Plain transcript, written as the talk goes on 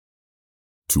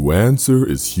To answer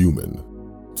is human,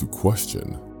 to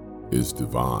question is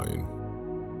divine.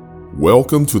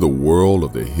 Welcome to the world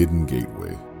of the Hidden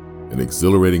Gateway, an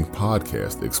exhilarating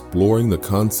podcast exploring the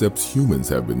concepts humans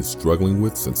have been struggling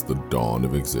with since the dawn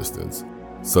of existence,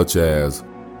 such as,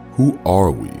 who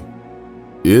are we?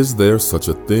 Is there such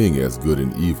a thing as good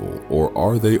and evil, or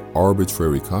are they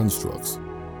arbitrary constructs?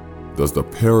 Does the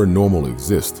paranormal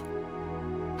exist?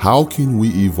 How can we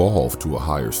evolve to a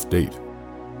higher state?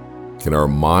 Can our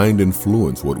mind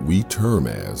influence what we term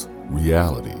as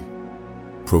reality?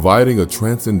 Providing a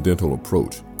transcendental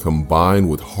approach combined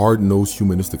with hard-nosed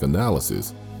humanistic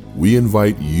analysis, we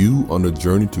invite you on a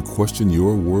journey to question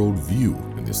your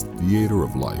worldview in this theater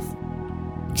of life.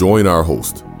 Join our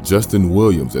host, Justin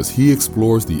Williams, as he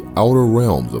explores the outer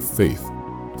realms of faith,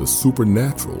 the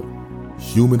supernatural,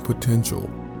 human potential,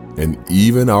 and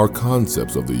even our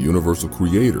concepts of the universal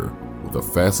creator with a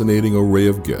fascinating array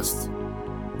of guests.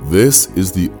 This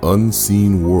is the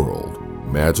unseen world,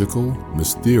 magical,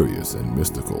 mysterious, and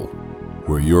mystical,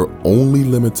 where your only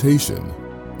limitation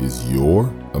is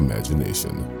your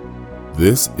imagination.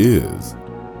 This is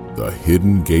the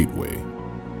Hidden Gateway.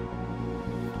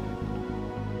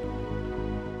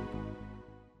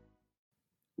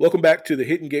 Welcome back to the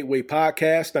Hidden Gateway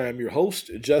podcast. I am your host,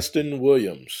 Justin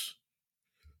Williams.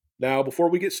 Now,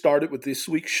 before we get started with this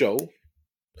week's show,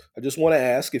 I just want to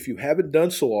ask, if you haven't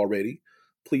done so already,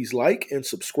 please like and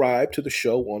subscribe to the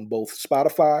show on both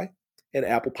Spotify and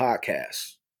Apple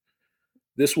Podcasts.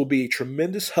 This will be a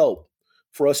tremendous help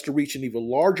for us to reach an even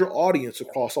larger audience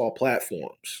across all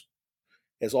platforms.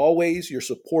 As always, your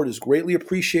support is greatly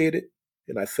appreciated,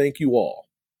 and I thank you all.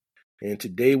 And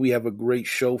today we have a great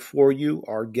show for you.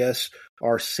 Our guests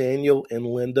are Saniel and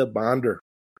Linda Bonder.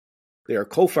 They are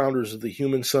co-founders of the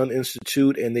Human Sun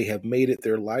Institute, and they have made it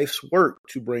their life's work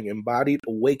to bring embodied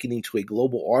awakening to a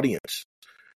global audience.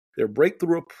 Their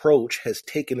breakthrough approach has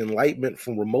taken enlightenment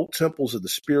from remote temples of the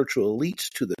spiritual elites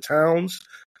to the towns,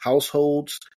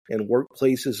 households, and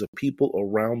workplaces of people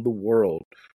around the world.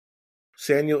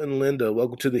 Saniel and Linda,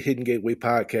 welcome to the Hidden Gateway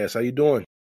podcast. How you doing?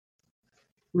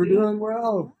 We're doing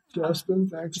well, Justin.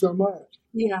 Thanks so much.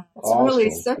 Yeah, it's Awesome. really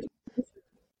such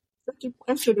a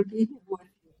pleasure to be here with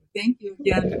you. Thank you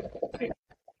again.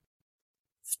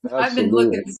 I've been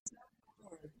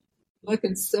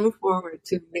looking so forward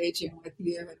to engaging with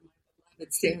you and my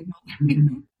beloved Saniel.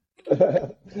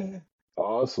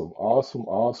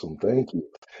 Awesome. Thank you.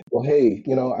 Well, hey,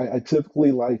 I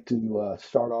typically like to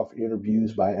start off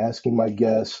interviews by asking my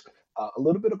guests a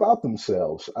little bit about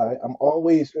themselves. I'm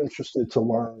always interested to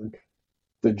learn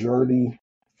the journey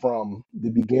from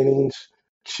the beginnings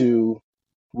to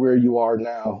where you are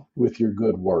now with your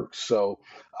good work. So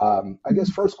I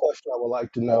guess first question I would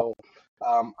like to know,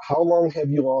 how long have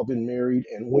you all been married,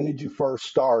 and when did you first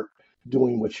start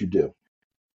doing what you do?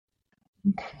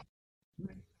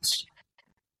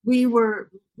 We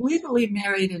were legally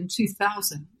married in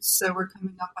 2000, so we're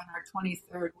coming up on our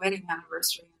 23rd wedding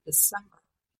anniversary in December.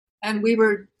 And we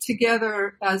were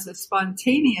together as a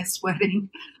spontaneous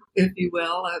wedding, if you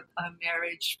will, a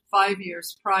marriage 5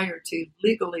 years prior to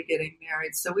legally getting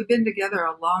married. So we've been together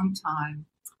a long time.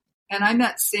 And I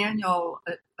met Saniel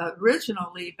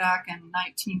originally back in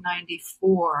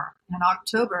 1994, in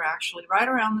October, actually, right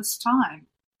around this time.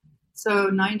 So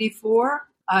 94,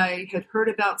 I had heard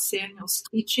about Saniel's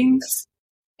teachings,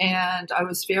 and I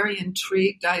was very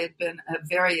intrigued. I had been a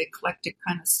very eclectic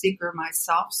kind of seeker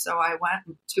myself, so I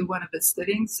went to one of his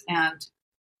sittings, and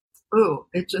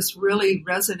it just really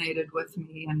resonated with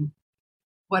me, and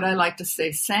what I like to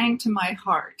say, sang to my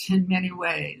heart in many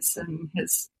ways. And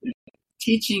his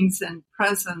teachings and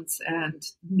presence and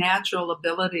natural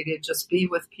ability to just be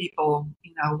with people,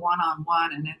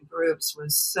 one-on-one and in groups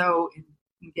was so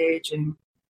engaging.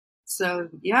 So,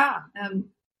 yeah, and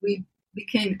we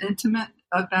became intimate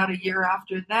about a year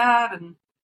after that, and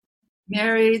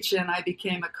marriage, and I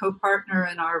became a co-partner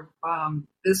in our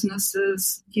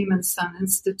businesses, Human Sun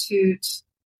Institute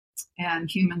and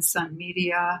Human Sun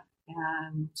Media,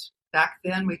 and back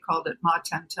then we called it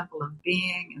Matem Temple of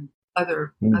Being and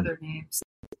other names.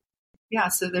 Yeah,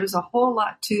 so there's a whole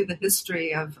lot to the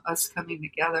history of us coming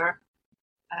together,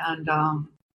 and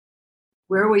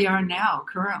where we are now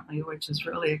currently, which is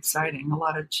really exciting. A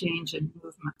lot of change and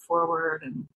movement forward,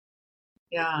 and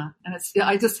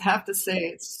I just have to say,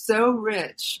 it's so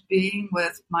rich being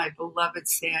with my beloved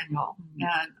Saniel,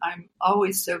 and I'm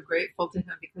always so grateful to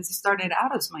him because he started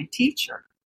out as my teacher.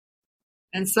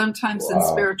 And sometimes in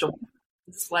spiritual,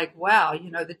 it's like, wow,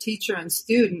 the teacher and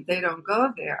student, they don't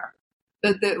go there.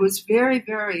 But it was very,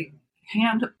 very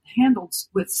handled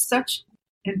with such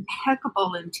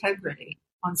impeccable integrity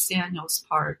on Saniel's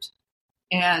part.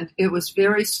 And it was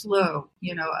very slow,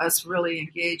 us really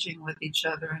engaging with each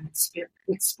other and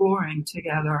exploring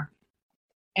together.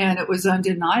 And it was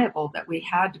undeniable that we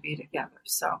had to be together.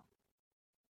 So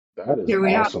That is here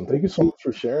we are. awesome. Thank you so much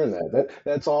for sharing that.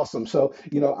 That's awesome. So,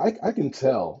 I can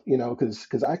tell,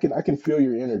 because I can feel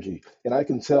your energy, and I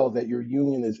can tell that your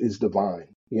union is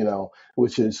divine,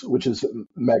 which is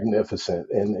magnificent,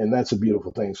 and that's a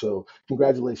beautiful thing. So,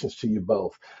 congratulations to you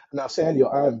both. Now,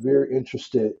 Saniel, I am very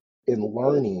interested in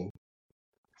learning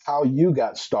how you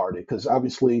got started, because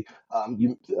obviously,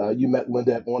 you met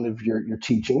Linda at one of your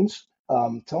teachings.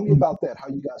 Tell me about that, how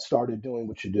you got started doing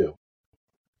what you do.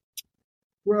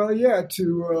 Well, yeah,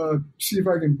 to see if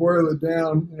I can boil it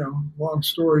down, long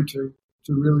story to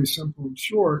really simple and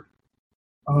short.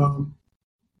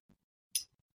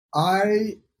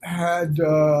 I had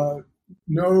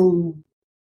no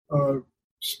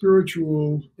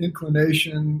spiritual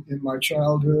inclination in my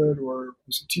childhood or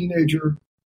as a teenager.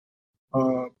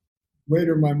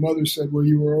 Later, my mother said, "Well,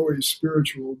 you were always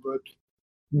spiritual," but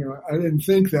I didn't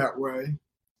think that way.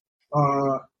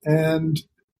 And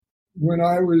when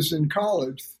I was in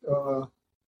college,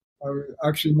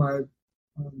 actually my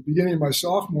beginning of my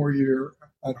sophomore year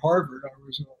at Harvard, I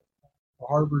was a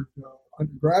Harvard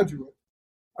undergraduate.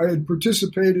 I had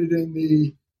participated in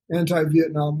the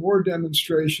anti-Vietnam War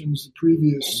demonstrations the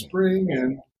previous spring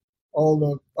and all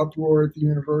the uproar at the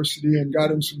university, and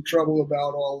got in some trouble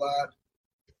about all that.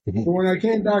 But when I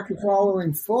came back the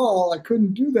following fall, I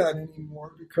couldn't do that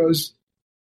anymore because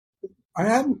I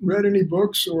hadn't read any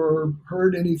books or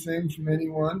heard anything from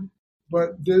anyone,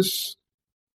 but this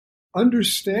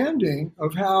understanding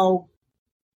of how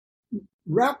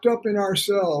wrapped up in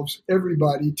ourselves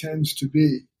everybody tends to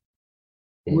be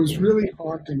was really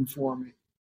haunting for me.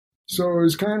 So it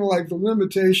was kind of like the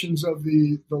limitations of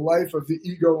the life of the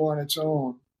ego on its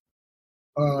own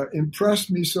impressed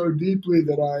me so deeply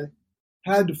that I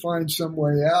had to find some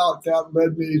way out. That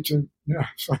led me to,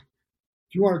 it's like,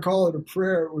 if you want to call it a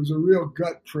prayer, it was a real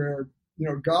gut prayer.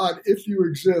 God, if you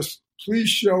exist, please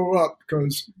show up,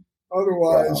 because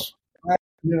otherwise, I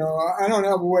don't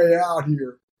have a way out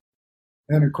here.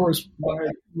 And of course,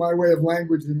 my way of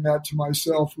languaging that to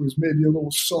myself was maybe a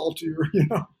little saltier,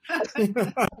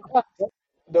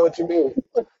 Know what you mean?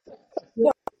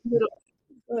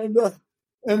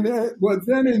 And what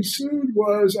then ensued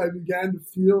was I began to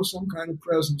feel some kind of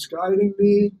presence guiding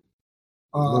me.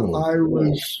 I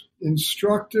was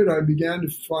instructed. I began to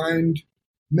find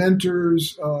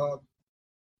mentors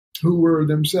who were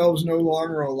themselves no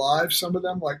longer alive. Some of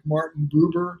them, like Martin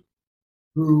Buber,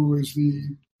 who was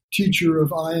the teacher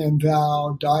of I and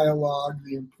thou, dialogue,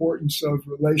 the importance of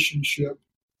relationship.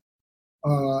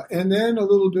 And then a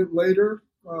little bit later,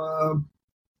 the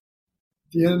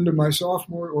end of my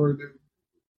sophomore,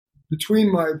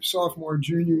 between my sophomore and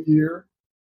junior year,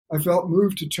 I felt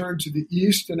moved to turn to the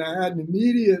East, and I had an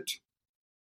immediate,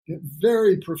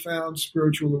 very profound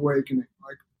spiritual awakening,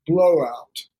 like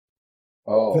blowout.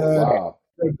 Oh, wow.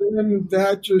 Then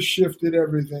that just shifted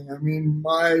everything. I mean,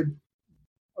 my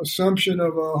assumption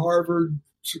of a Harvard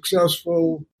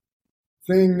successful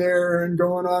thing there and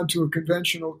going on to a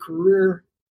conventional career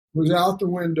was out the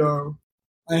window.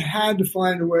 I had to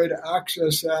find a way to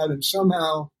access that and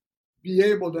somehow be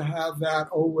able to have that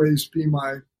always be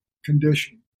my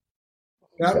condition.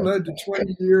 That led to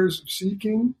 20 years of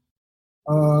seeking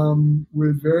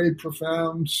with very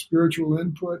profound spiritual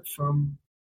input from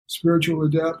spiritual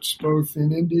adepts, both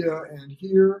in India and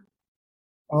here.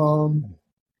 And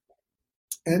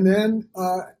then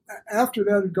after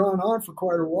that had gone on for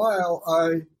quite a while,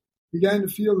 I began to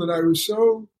feel that I was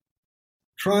so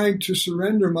trying to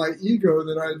surrender my ego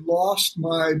that I'd lost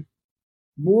my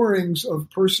moorings of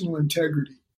personal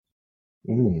integrity.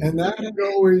 And that had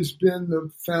always been the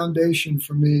foundation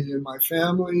for me in my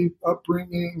family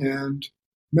upbringing and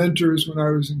mentors when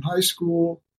I was in high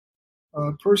school,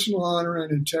 personal honor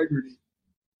and integrity.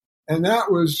 And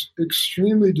that was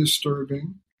extremely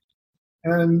disturbing.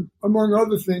 And among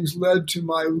other things, led to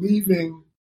my leaving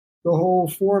the whole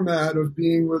format of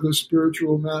being with a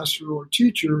spiritual master or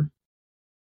teacher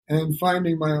and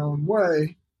finding my own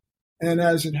way. And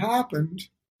as it happened,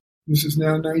 this is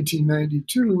now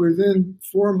 1992, within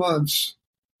 4 months,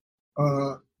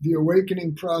 the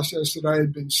awakening process that I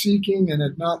had been seeking and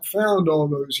had not found all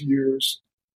those years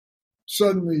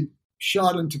suddenly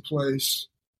shot into place.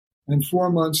 And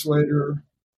 4 months later,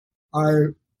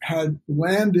 I had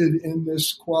landed in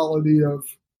this quality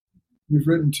of, we've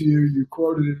written to you, you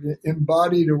quoted it,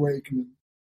 embodied awakening.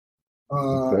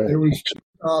 It was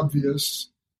obvious.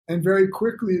 And very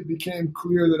quickly it became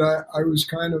clear that I was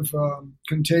kind of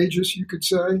contagious, you could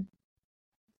say.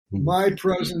 my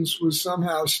presence was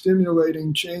somehow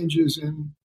stimulating changes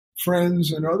in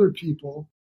friends and other people.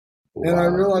 And I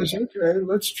realized, okay,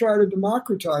 let's try to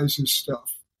democratize this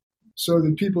stuff so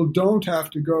that people don't have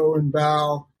to go and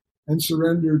bow and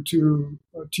surrender to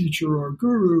a teacher or a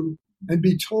guru and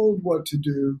be told what to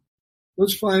do.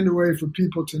 Let's find a way for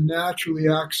people to naturally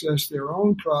access their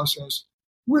own process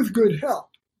with good help,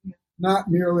 not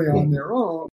merely on their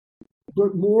own,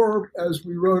 but more, as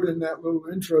we wrote in that little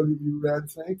intro that you read,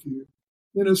 thank you,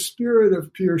 in a spirit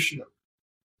of peership,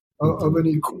 of an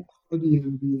equality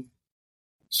in being.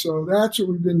 So that's what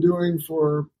we've been doing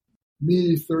for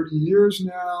me 30 years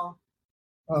now.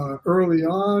 Early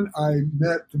on, I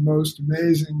met the most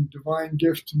amazing divine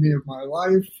gift to me of my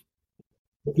life.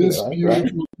 This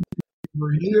beautiful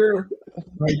over here.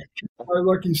 I count my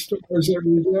lucky stars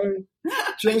every day.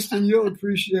 Justin, you'll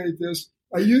appreciate this.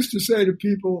 I used to say to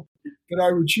people that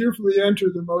I would cheerfully enter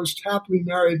the most happily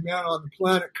married man on the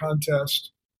planet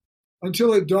contest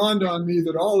until it dawned on me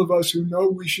that all of us who know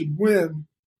we should win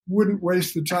wouldn't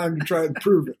waste the time to try to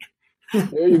prove it.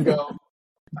 There you go.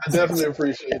 I definitely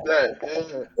appreciate that.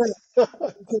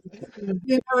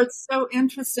 You know, it's so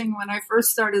interesting. When I first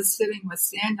started sitting with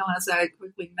Saniel, as I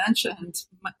quickly mentioned,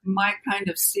 my kind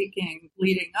of seeking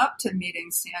leading up to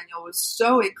meeting Saniel was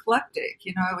so eclectic.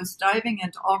 You know, I was diving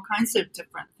into all kinds of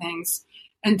different things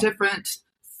and different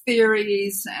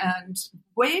theories and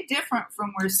way different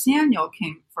from where Saniel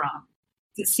came from.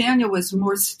 Saniel was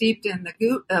more steeped in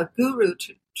the guru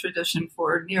tradition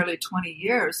for nearly 20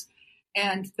 years.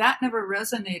 And that never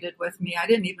resonated with me. I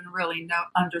didn't even really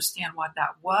understand what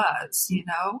that was, you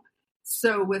know?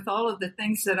 So with all of the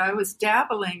things that I was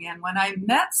dabbling in, when I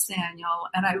met Saniel,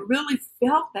 and I really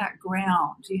felt that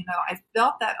ground, you know, I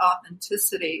felt that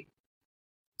authenticity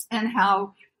and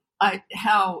how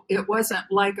it wasn't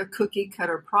like a cookie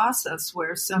cutter process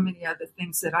where so many other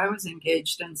things that I was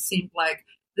engaged in seemed like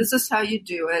this is how you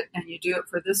do it, and you do it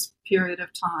for this period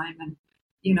of time. And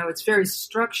you know, it's very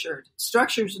structured.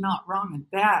 Structure is not wrong and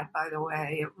bad, by the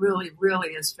way. It really,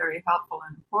 really is very helpful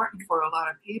and important for a lot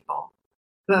of people.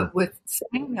 But with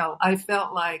Saniel, I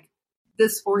felt like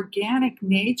this organic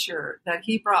nature that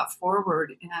he brought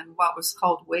forward in what was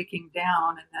called waking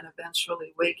down, and then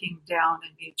eventually waking down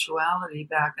in mutuality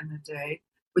back in the day,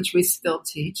 which we still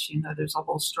teach. You know, there's a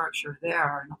whole structure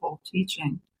there and a whole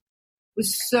teaching.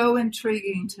 Was so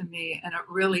intriguing to me, and it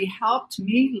really helped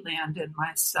me land in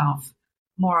myself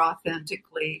more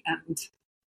authentically. And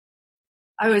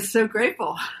I was so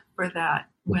grateful for that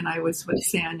when I was with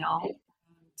Saniel. And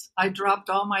I dropped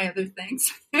all my other things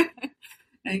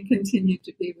and continued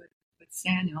to be with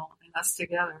Saniel and us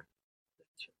together.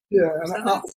 Yeah,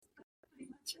 and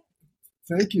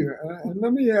thank you. And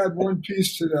let me add one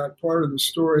piece to that part of the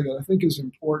story that I think is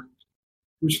important,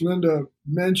 which Linda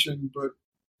mentioned, but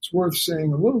it's worth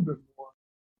saying a little bit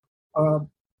more.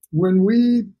 When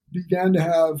we began to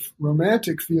have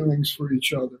romantic feelings for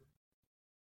each other,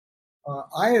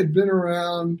 I had been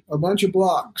around a bunch of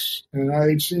blocks, and I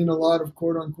had seen a lot of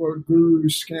quote-unquote guru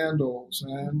scandals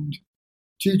and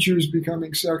teachers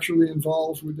becoming sexually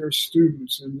involved with their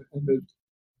students, and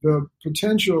the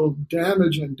potential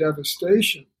damage and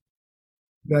devastation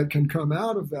that can come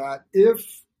out of that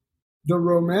if the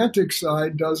romantic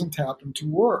side doesn't happen to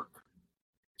work.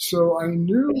 So I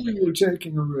knew we were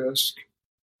taking a risk.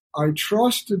 I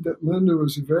trusted that Linda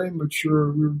was very mature.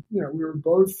 We were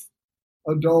both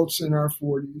adults in our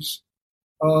 40s.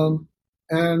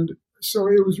 And so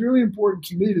it was really important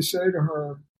to me to say to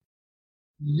her,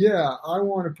 yeah, I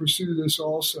want to pursue this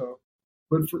also.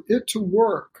 But for it to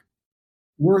work,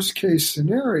 worst case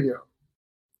scenario,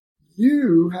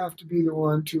 you have to be the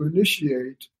one to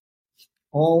initiate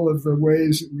all of the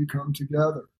ways that we come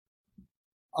together.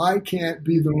 I can't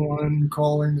be the one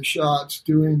calling the shots,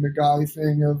 doing the guy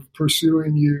thing of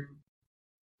pursuing you.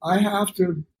 I have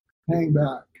to hang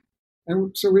back.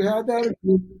 And so we had that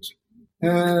agreement,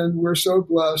 and we're so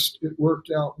blessed. It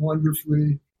worked out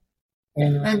wonderfully.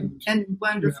 And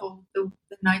wonderful, yeah.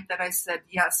 The night that I said,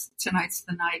 yes, tonight's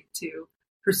the night to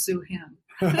pursue him.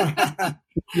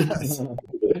 Yes.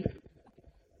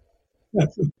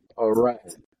 All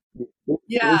right.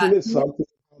 Yeah. Isn't it something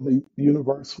the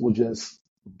universe will just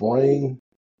bring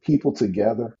people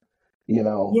together,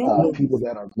 people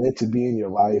that are meant to be in your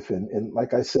life. And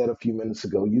like I said a few minutes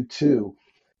ago, you too,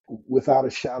 without a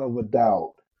shadow of a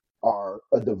doubt, are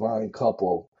a divine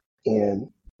couple and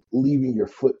leaving your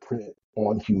footprint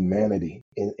on humanity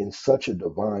in such a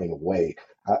divine way.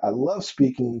 I love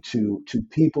speaking to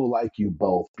people like you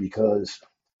both because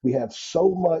we have so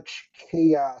much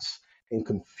chaos and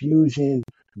confusion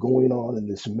going on in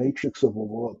this matrix of a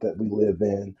world that we live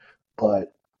in.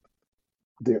 But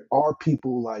there are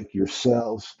people like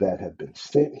yourselves that have been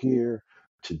sent here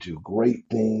to do great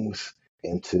things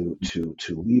and to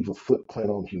leave a footprint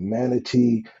on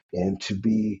humanity and to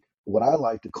be what I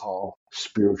like to call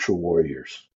spiritual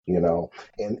warriors.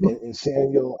 And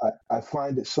Saniel, I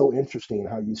find it so interesting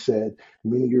how you said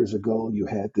many years ago you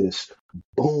had this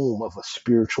boom of a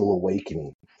spiritual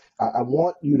awakening. I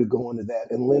want you to go into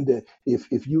that. And Linda,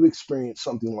 if you experience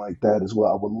something like that as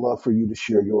well, I would love for you to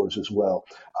share yours as well.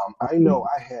 I know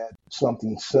I had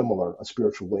something similar, a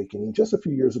spiritual awakening, just a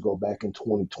few years ago back in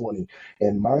 2020.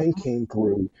 And mine came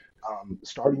through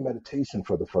starting meditation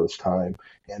for the first time.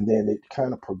 And then it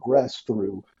kind of progressed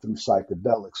through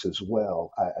psychedelics as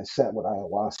well. I sat with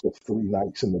ayahuasca 3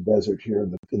 nights in the desert here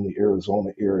in the Arizona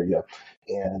area.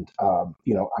 And,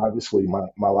 obviously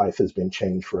my life has been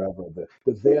changed forever.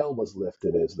 The veil was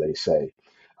lifted, as they say.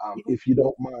 If you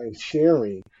don't mind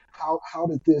sharing, how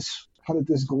did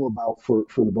this go about for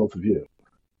the both of you?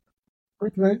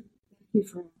 Okay. Thank you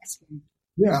for asking.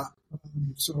 Yeah.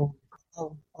 So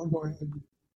I'll go ahead and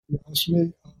you ask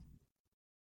me.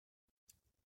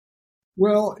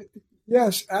 Well,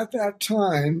 yes, at that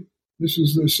time, this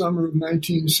was the summer of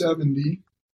 1970,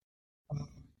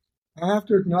 I have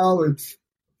to acknowledge,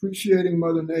 appreciating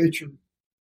Mother Nature,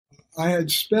 I had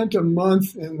spent a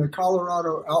month in the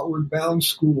Colorado Outward Bound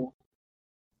School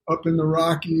up in the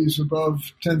Rockies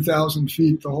above 10,000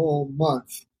 feet the whole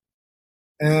month.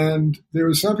 And there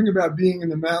was something about being in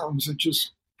the mountains that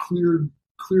just cleared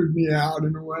me out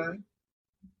in a way.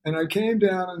 And I came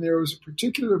down, and there was a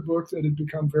particular book that had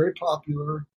become very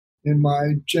popular in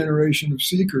my generation of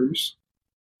seekers,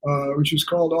 which is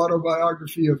called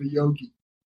Autobiography of a Yogi.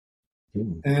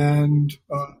 Mm. And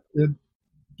it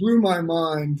blew my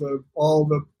mind, all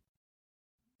the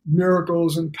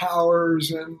miracles and powers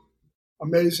and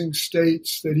amazing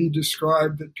states that he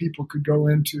described that people could go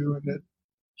into and that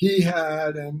he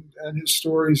had, and his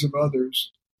stories of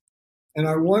others. And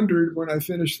I wondered when I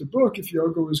finished the book if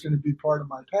yoga was going to be part of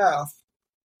my path.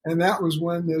 And that was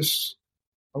when this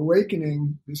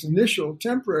awakening, this initial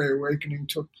temporary awakening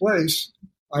took place.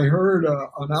 I heard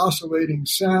an oscillating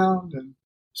sound, and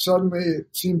suddenly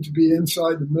it seemed to be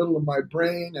inside the middle of my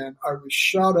brain, and I was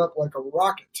shot up like a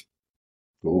rocket.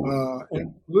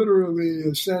 And literally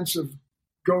a sense of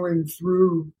going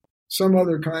through some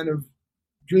other kind of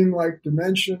dreamlike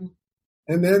dimension.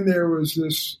 And then there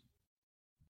was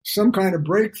some kind of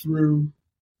breakthrough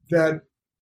that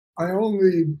I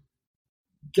only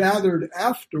gathered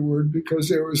afterward because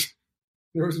there was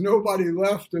nobody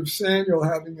left of Saniel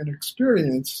having an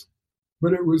experience,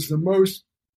 but it was the most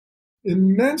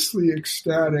immensely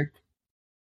ecstatic,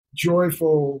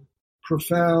 joyful,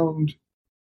 profound,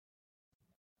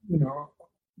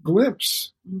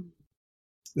 glimpse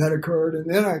that occurred. And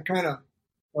then I kind of,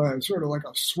 sort of like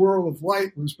a swirl of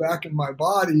light was back in my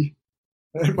body.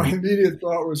 And my immediate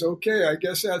thought was, okay, I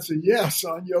guess that's a yes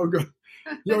on yoga.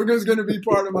 Yoga is going to be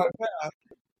part of my path.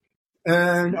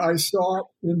 And I saw it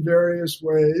in various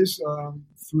ways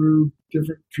through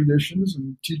different traditions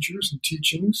and teachers and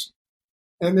teachings.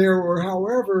 And there were,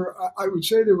 however, I would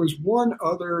say there was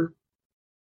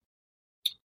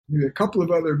maybe a couple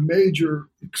of other major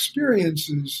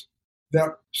experiences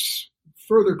that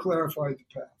further clarified the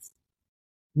path.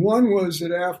 One was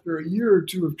that after a year or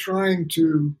two of trying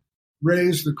to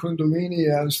raise the Kundalini,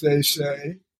 as they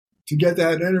say, to get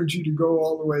that energy to go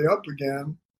all the way up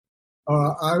again,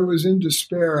 I was in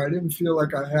despair. I didn't feel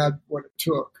like I had what it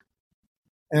took.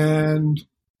 And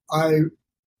I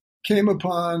came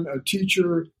upon a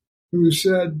teacher who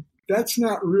said, that's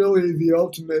not really the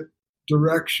ultimate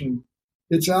direction.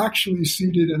 It's actually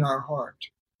seated in our heart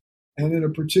and in a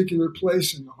particular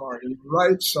place in the heart, in the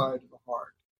right side of the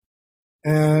heart.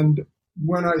 And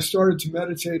when I started to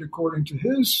meditate according to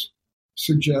his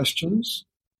suggestions,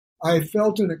 I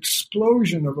felt an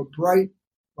explosion of a bright,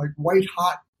 like white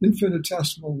hot,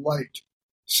 infinitesimal light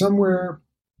somewhere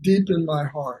deep in my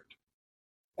heart.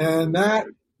 And that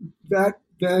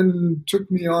then took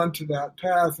me onto that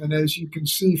path. And as you can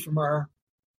see from our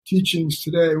teachings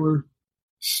today, we're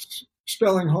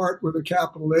spelling heart with a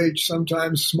capital H,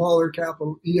 sometimes smaller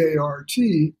capital EART,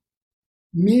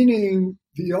 meaning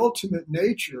the ultimate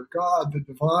nature, God, the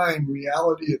divine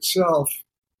reality itself,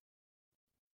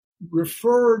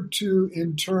 referred to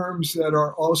in terms that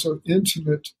are also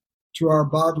intimate to our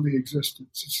bodily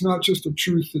existence. It's not just a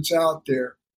truth that's out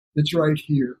there. It's right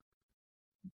here.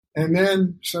 And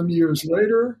then some years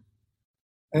later,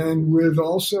 and with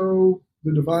also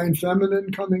the divine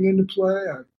feminine coming into play,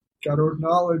 I got to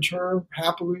acknowledge her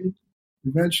happily,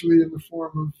 eventually in the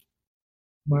form of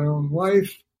my own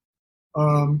wife.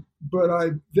 But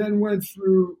I then went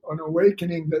through an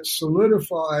awakening that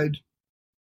solidified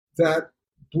that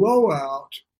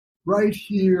blowout right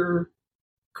here,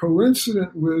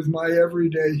 coincident with my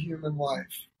everyday human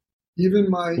life, even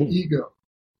my ego.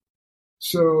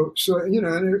 So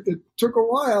and it took a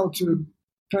while to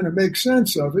kind of make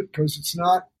sense of it because it's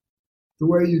not the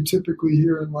way you typically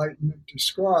hear enlightenment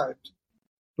described,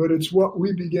 but it's what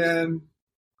we began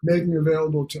making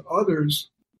available to others.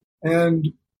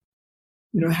 And,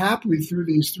 happily through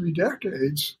these 3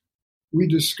 decades, we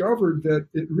discovered that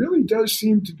it really does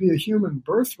seem to be a human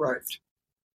birthright,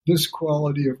 this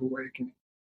quality of awakening.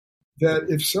 That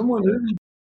if someone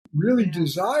really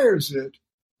desires it,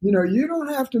 you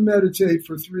don't have to meditate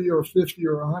for 3 or 50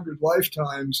 or 100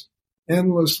 lifetimes,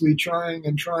 endlessly trying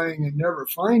and never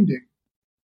finding.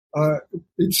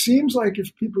 It seems like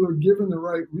if people are given the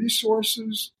right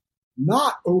resources,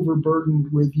 not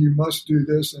overburdened with you must do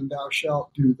this and thou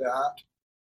shalt do that,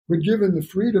 but given the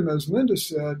freedom, as Linda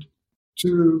said,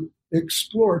 to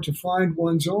explore, to find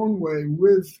one's own way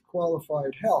with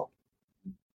qualified help.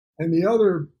 And the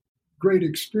other great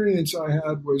experience I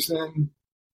had was then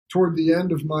toward the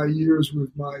end of my years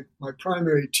with my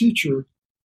primary teacher,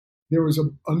 there was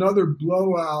another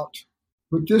blowout,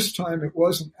 but this time it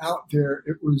wasn't out there.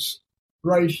 It was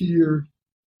right here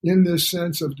in this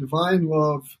sense of divine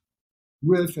love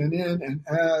with and in and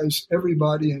as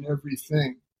everybody and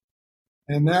everything.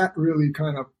 And that really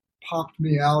kind of popped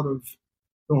me out of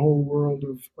the whole world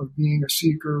of being a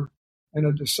seeker and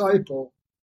a disciple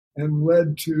and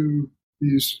led to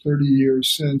these 30 years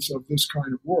since of this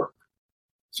kind of work.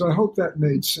 So I hope that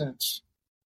made sense.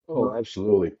 Oh,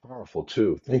 absolutely. Powerful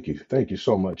too. Thank you. Thank you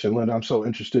so much. And Linda, I'm so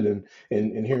interested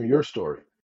in hearing your story.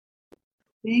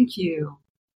 Thank you.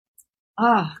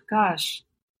 Ah, gosh.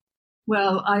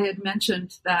 Well, I had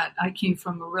mentioned that I came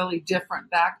from a really different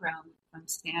background from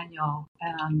Saniel,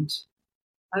 and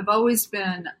I've always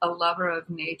been a lover of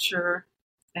nature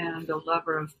and a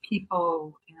lover of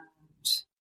people, and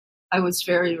I was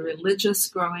very religious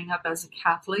growing up as a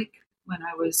Catholic when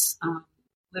I was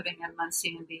living in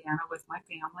Muncie, Indiana with my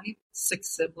family, 6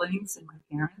 siblings and my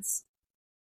parents.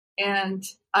 And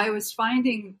I was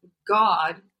finding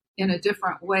God in a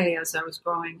different way as I was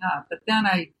growing up. But then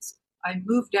I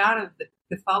moved out of the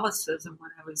Catholicism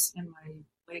when I was in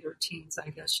my later teens, I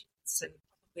guess you could say,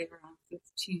 probably around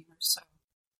 15 or so.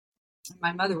 And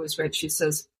my mother was right. She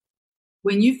says,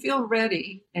 when you feel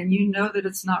ready and you know that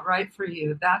it's not right for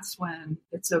you, that's when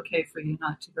it's okay for you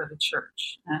not to go to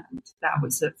church. And that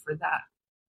was it for that.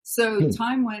 So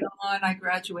time went on. I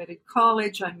graduated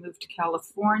college. I moved to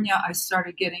California. I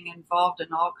started getting involved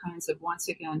in all kinds of, once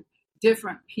again,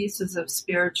 different pieces of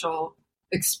spiritual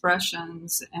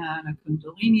expressions and a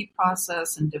Kundalini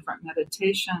process and different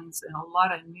meditations and a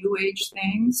lot of New Age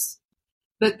things.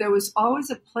 But there was always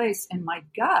a place in my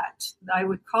gut. I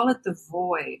would call it the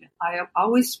void. I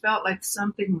always felt like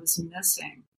something was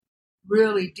missing,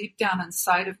 really deep down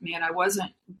inside of me, and I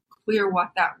wasn't clear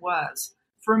what that was.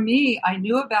 For me, I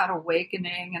knew about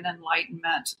awakening and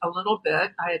enlightenment a little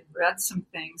bit. I had read some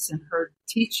things and heard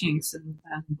teachings and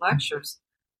lectures,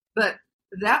 but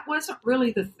that wasn't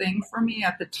really the thing for me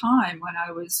at the time when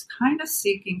I was kind of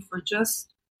seeking for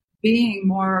just being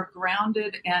more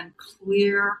grounded and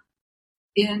clear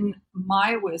in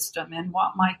my wisdom and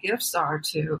what my gifts are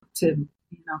to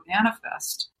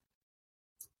manifest,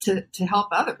 to help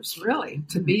others, really,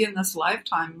 to be in this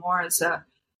lifetime more as a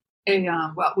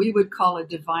what we would call a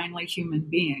divinely human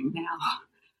being now.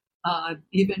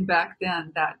 Even back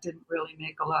then, that didn't really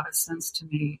make a lot of sense to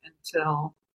me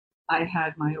until I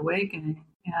had my awakening.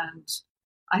 And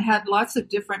I had lots of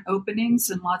different openings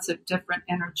and lots of different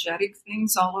energetic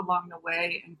things all along the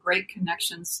way and great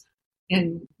connections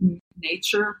in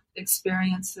nature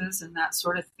experiences and that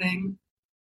sort of thing.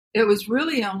 It was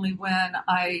really only when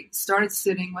I started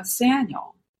sitting with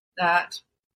Saniel that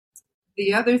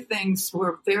the other things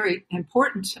were very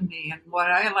important to me. And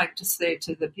what I like to say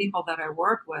to the people that I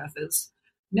work with is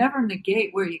never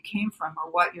negate where you came from or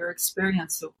what your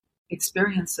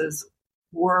experiences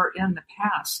were in the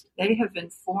past. They have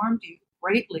informed you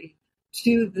greatly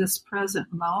to this present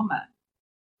moment.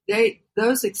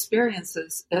 Those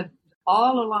experiences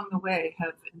all along the way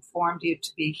have informed you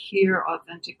to be here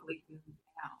authentically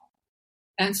now.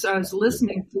 And so I was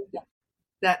listening to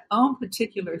that own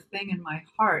particular thing in my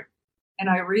heart, and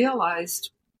I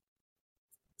realized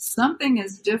something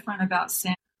is different about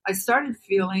Sam. I started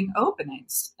feeling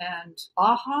openings and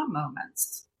aha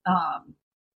moments.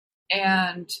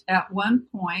 And at one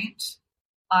point,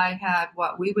 I had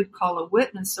what we would call a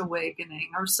witness awakening,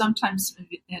 or sometimes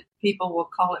people will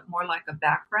call it more like a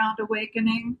background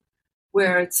awakening,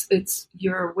 where it's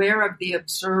you're aware of the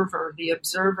observer. The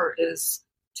observer is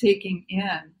taking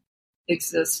in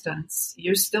existence.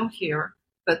 You're still here,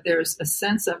 but there's a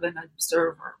sense of an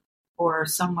observer or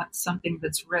something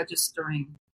that's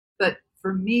registering. But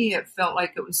for me, it felt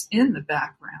like it was in the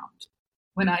background.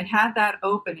 When I had that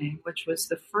opening, which was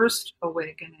the first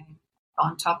awakening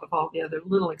on top of all the other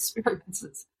little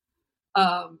experiences,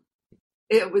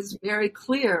 it was very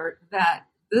clear that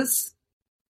this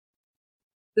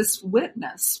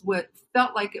witness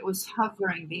felt like it was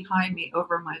hovering behind me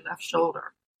over my left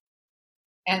shoulder.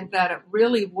 And that it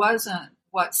really wasn't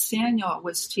what Saniel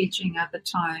was teaching at the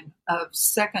time of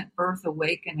second birth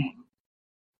awakening.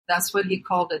 That's what he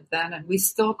called it then, and we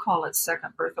still call it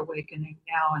second birth awakening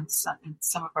now in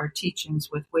some of our teachings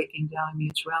with Waking Down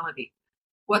Mutuality.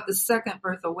 What the second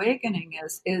birth awakening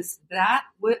is that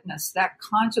witness, that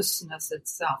consciousness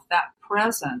itself, that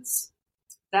presence,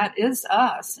 that is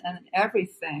us and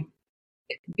everything,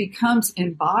 it becomes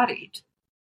embodied.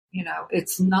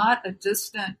 It's not a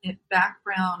distant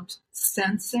background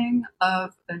sensing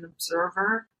of an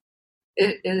observer.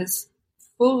 It is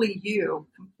fully you,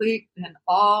 complete in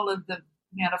all of the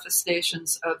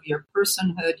manifestations of your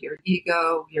personhood, your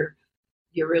ego, your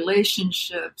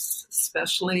relationships,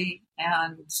 especially,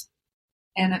 and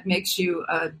it makes you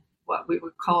what we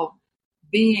would call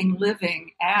being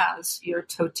living as your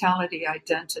totality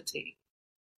identity,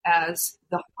 as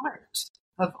the heart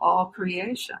of all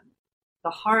creation, the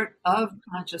heart of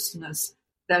consciousness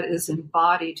that is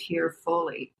embodied here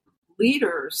fully.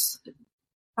 Leaders,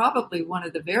 probably one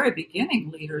of the very beginning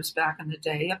leaders back in the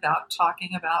day, about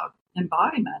talking about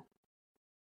embodiment,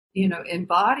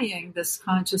 embodying this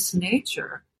conscious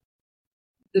nature.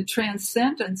 The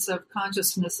transcendence of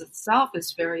consciousness itself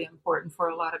is very important for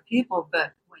a lot of people,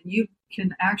 but when you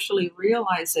can actually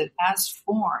realize it as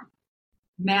form,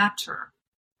 matter,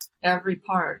 every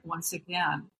part, once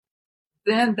again,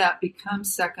 then that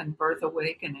becomes second birth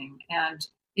awakening. And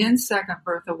in second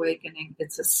birth awakening,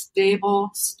 it's a stable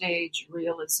stage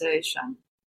realization.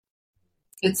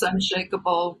 It's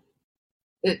unshakable.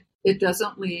 It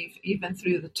doesn't leave. Even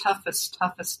through the toughest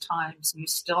times, you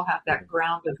still have that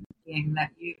ground of being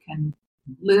that you can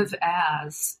live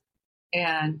as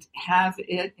and have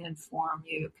it inform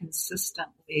you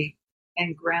consistently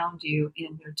and ground you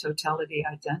in your totality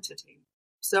identity.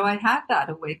 So I had that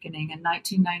awakening in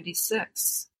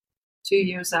 1996, 2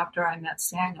 years after I met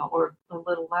Saniel, or a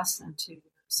little less than 2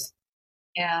 years.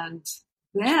 And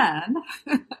then,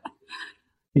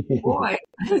 boy,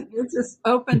 it just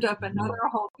opened up another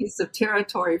whole piece of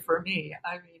territory for me.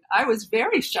 I mean, I was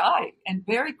very shy and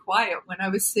very quiet when I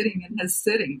was sitting in his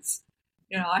sittings.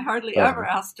 I hardly ever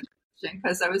asked a question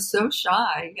because I was so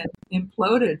shy and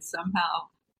imploded somehow.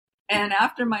 And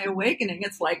after my awakening,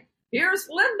 it's like, here's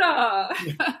Linda.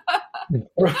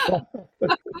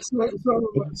 So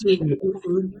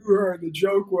you heard the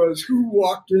joke was, who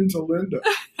walked into Linda?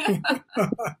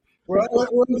 Well, it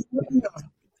was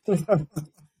Linda.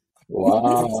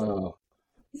 Wow.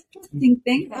 Interesting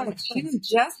thing about you,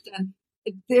 Justin,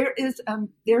 there's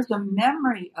a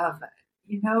memory of it,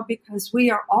 because we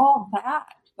are all that.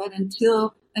 But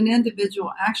until an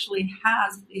individual actually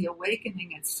has the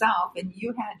awakening itself, and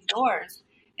you had yours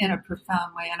in a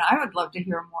profound way, and I would love to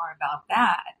hear more about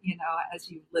that, as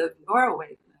you live your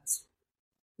awakeness.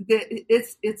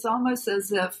 It's almost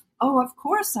as if, oh, of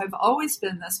course I've always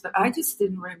been this, but I just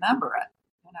didn't remember it.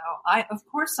 Of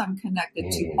course I'm connected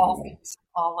to all things,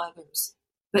 all others.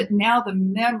 But now the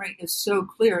memory is so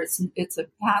clear. It's a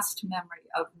past memory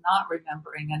of not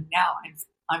remembering, and now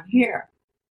I'm here.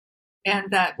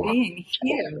 And that being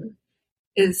here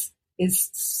is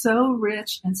so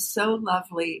rich and so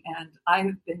lovely. And I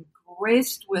have been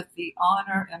graced with the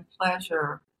honor and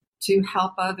pleasure to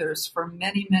help others for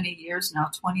many, many years now,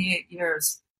 28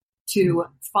 years, to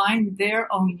find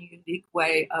their own unique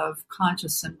way of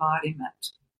conscious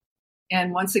embodiment.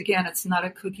 And once again, it's not a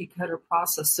cookie cutter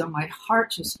process. So my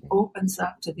heart just opens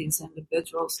up to these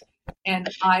individuals. And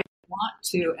I want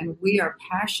to, and we are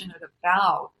passionate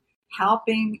about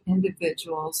helping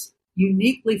individuals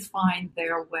uniquely find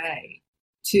their way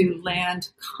to land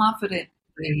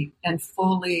confidently and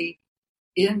fully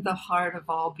in the heart of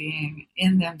all being,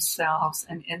 in themselves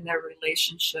and in their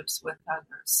relationships with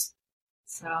others.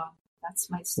 So that's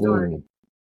my story.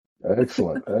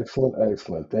 Excellent.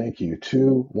 Thank you.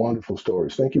 Two wonderful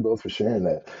stories. Thank you both for sharing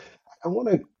that. I want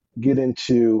to get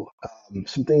into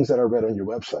some things that I read on your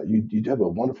website. You have a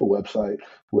wonderful website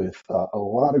with a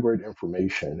lot of great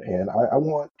information, and I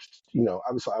want,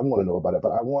 obviously I want to know about it,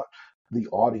 but I want the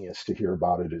audience to hear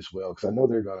about it as well, because I know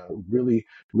they're going to really,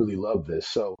 really love this.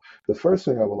 So the first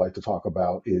thing I would like to talk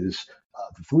about is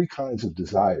the three kinds of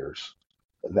desires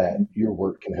that your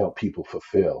work can help people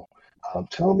fulfill.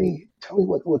 Tell me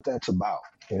what that's about.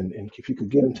 And if you could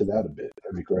get into that a bit,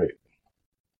 that'd be great.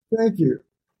 Thank you.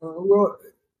 Well,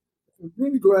 I'm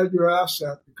really glad you asked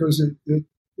that, because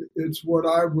it's what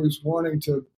I was wanting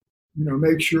to,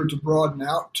 make sure to broaden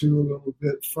out to a little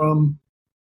bit. From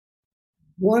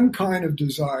one kind of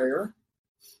desire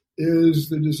is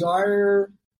the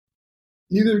desire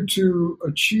either to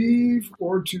achieve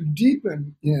or to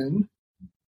deepen in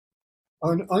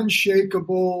an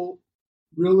unshakable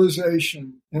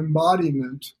realization,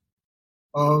 embodiment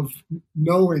of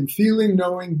knowing, feeling,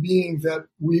 knowing, being that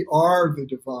we are the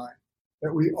divine,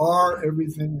 that we are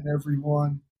everything and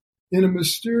everyone in a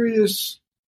mysterious,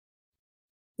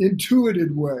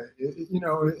 intuitive way.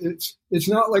 It's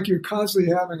not like you're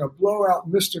constantly having a blowout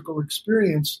mystical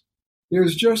experience.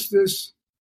 There's just this,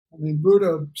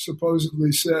 Buddha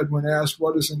supposedly said, when asked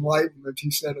what is enlightenment,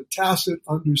 he said a tacit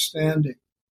understanding.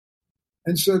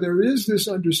 And so there is this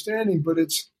understanding, but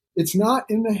it's not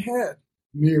in the head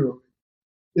merely.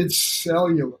 It's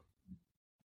cellular.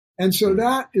 And so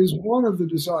that is one of the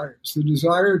desires, the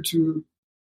desire to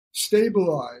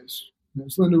stabilize.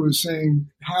 As Linda was saying,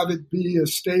 have it be a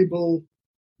stable,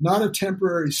 not a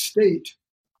temporary state,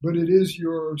 but it is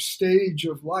your stage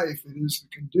of life. It is the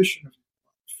condition of your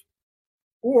life.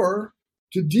 Or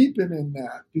to deepen in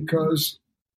that, because,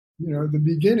 the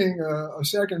beginning, a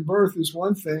second birth is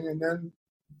one thing, and then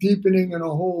deepening in a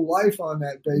whole life on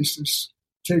that basis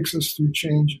takes us through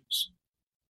changes.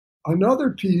 Another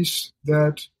piece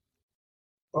that,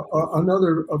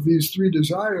 another of these three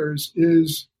desires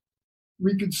is,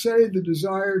 we could say, the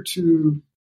desire to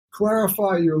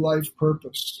clarify your life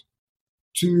purpose,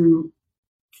 to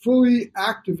fully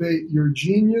activate your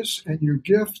genius and your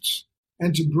gifts,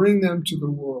 and to bring them to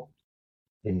the world.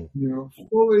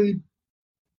 Fully,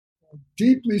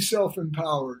 deeply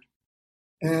self-empowered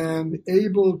and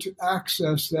able to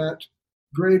access that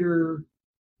greater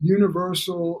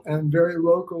universal and very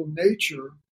local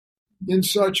nature in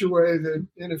such a way that,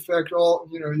 in effect,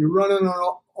 you're running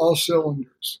on all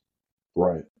cylinders.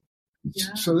 Right.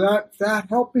 Yeah. So that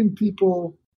helping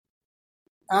people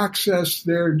access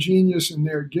their genius and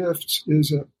their gifts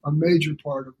is a major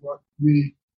part of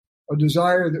a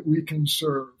desire that we can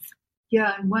serve.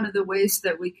 Yeah, and one of the ways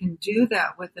that we can do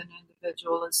that with an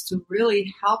individual is to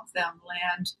really help them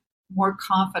land more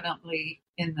confidently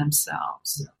in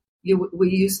themselves. Yeah. We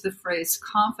use the phrase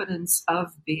confidence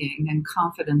of being and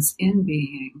confidence in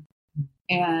being.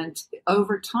 And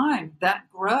over time, that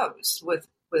grows with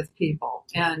people.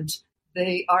 And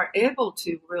they are able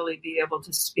to really be able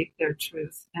to speak their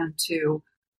truth and to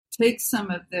take some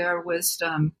of their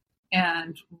wisdom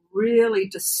and really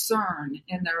discern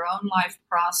in their own life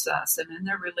process and in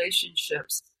their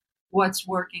relationships what's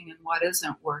working and what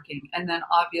isn't working. And then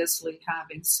obviously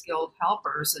having skilled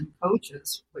helpers and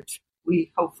coaches, which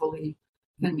we hopefully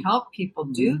can help people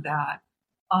do that.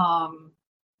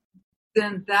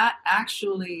 Then that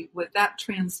actually, with that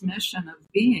transmission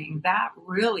of being, that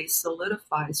really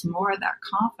solidifies more of that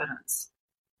confidence.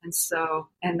 And so,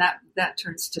 and that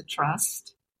turns to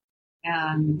trust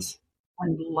and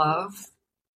love.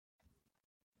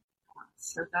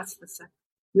 So that's the second.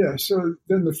 Yeah. So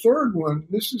then the third one,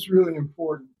 this is really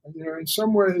important. In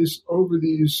some ways over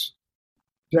these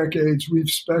decades, we've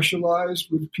specialized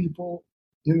with people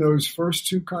in those first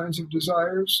two kinds of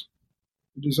desires,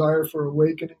 the desire for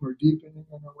awakening or deepening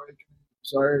an awakening, the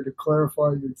desire to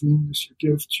clarify your genius,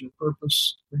 your gifts, your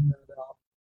purpose, bring that out.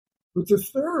 But the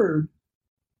third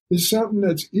is something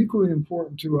that's equally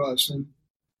important to us. And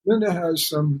Linda has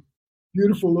some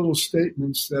beautiful little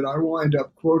statements that I wind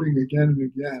up quoting again and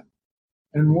again.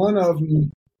 And one of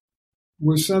them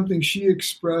was something she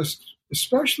expressed,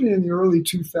 especially in the early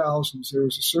 2000s. There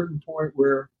was a certain point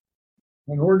where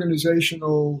an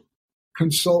organizational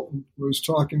consultant was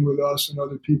talking with us and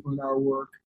other people in our work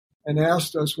and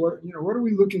asked us, what are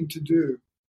we looking to do?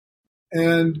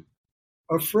 And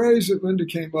a phrase that Linda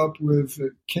came up with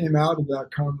that came out of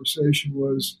that conversation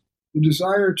was the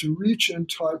desire to reach and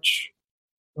touch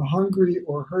the hungry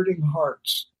or hurting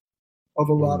hearts of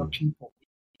a lot of people.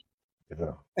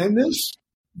 Yeah. And this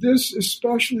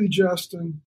especially,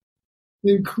 Justin,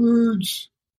 includes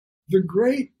the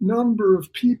great number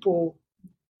of people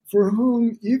for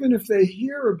whom, even if they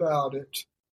hear about it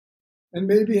and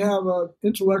maybe have an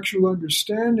intellectual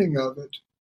understanding of it,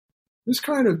 this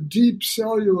kind of deep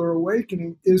cellular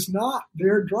awakening is not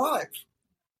their drive.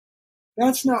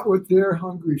 That's not what they're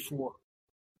hungry for.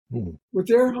 What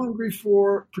they're hungry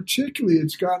for, particularly,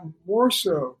 it's gotten more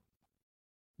so,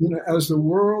 as the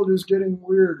world is getting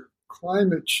weirder,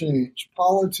 climate change,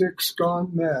 politics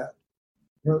gone mad,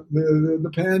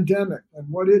 the pandemic, and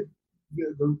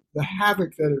the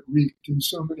havoc that it wreaked in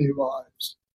so many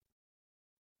lives.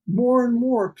 more and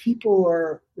more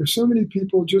there's so many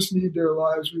people just need their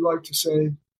lives, we like to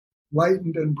say,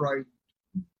 lightened and brightened.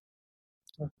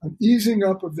 An easing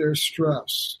up of their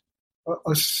stress,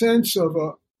 a sense of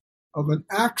an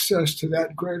access to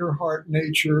that greater heart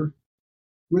nature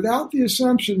without the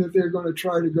assumption that they're going to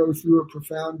try to go through a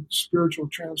profound spiritual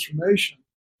transformation,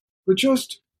 but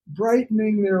just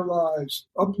brightening their lives,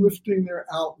 uplifting their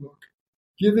outlook,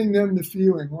 giving them the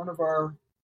feeling. One of our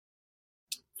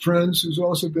friends who's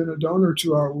also been a donor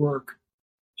to our work,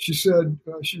 she said,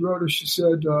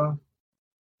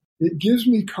 it gives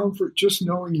me comfort just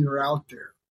knowing you're out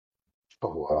there.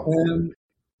 Oh, wow. And,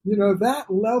 that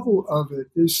level of it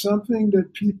is something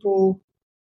that people,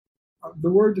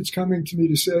 the word that's coming to me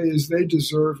to say is they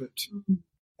deserve it. Mm-hmm.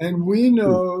 And we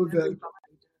know that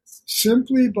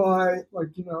simply by,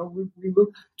 we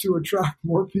look to attract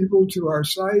more people to our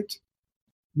site.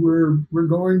 We're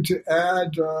going to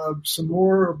add some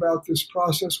more about this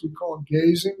process we call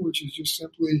gazing, which is just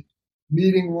simply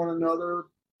meeting one another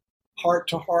heart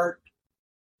to heart,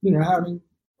 having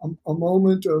a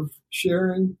moment of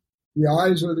sharing. The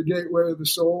eyes are the gateway of the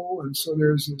soul, and so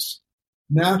there's this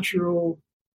natural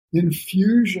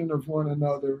infusion of one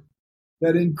another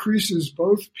that increases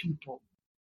both people.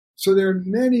 So there are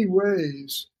many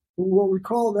ways, but what we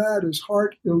call that is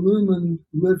heart-illumined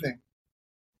living,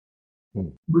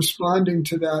 responding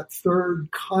to that third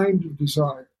kind of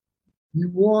desire. You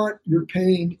want your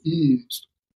pain eased.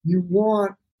 You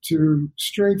want to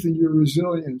strengthen your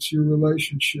resilience, your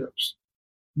relationships.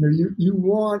 You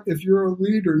want, if you're a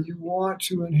leader, you want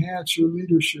to enhance your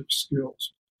leadership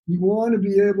skills. You want to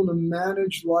be able to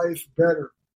manage life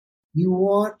better. You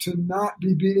want to not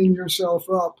be beating yourself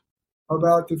up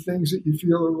about the things that you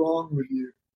feel are wrong with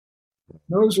you.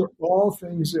 Those are all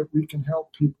things that we can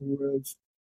help people with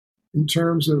in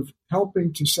terms of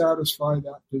helping to satisfy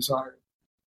that desire.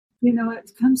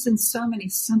 It comes in so many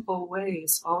simple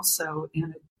ways also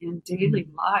in daily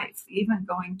life, even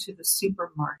going to the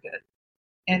supermarket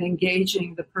and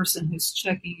engaging the person who's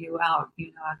checking you out,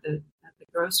 at the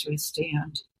grocery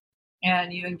stand.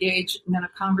 And you engage in a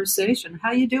conversation.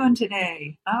 How you doing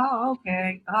today? Oh,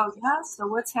 okay. Oh, yeah. So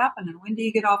what's happening? When do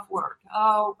you get off work?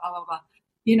 Oh, blah, blah,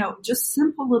 blah. Just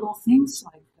simple little things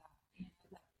like that,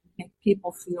 that make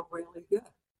people feel really good.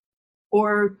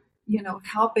 Or,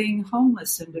 helping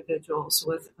homeless individuals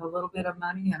with a little bit of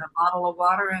money and a bottle of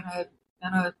water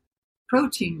and a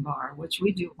protein bar, which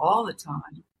we do all the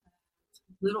time.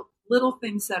 Little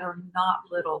things that are not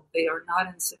little. They are not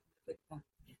insignificant.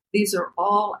 These are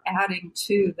all adding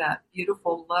to that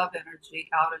beautiful love energy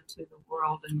out into the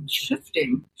world and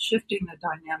shifting the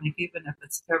dynamic, even if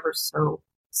it's ever so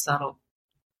subtle.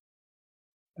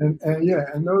 And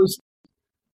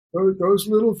those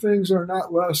little things are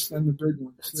not less than the big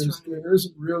ones. There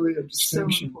isn't really a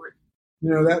distinction. So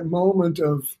important. That moment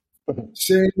of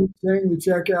saying the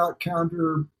checkout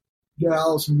counter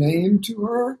gal's name to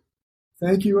her,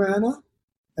 thank you, Anna.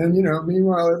 And,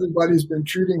 meanwhile, everybody's been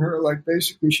treating her like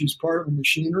basically she's part of the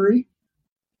machinery.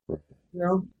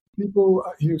 People,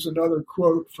 here's another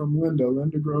quote from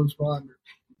Linda Groves Bonder.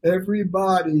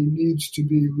 Everybody needs to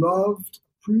be loved,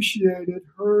 appreciated,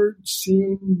 heard,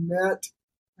 seen, met,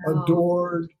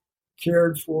 adored,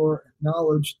 cared for,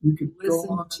 acknowledged. We could go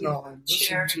on and on.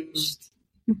 Cherished,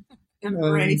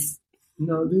 embraced.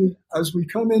 As we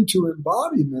come into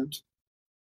embodiment,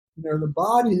 the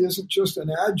body isn't just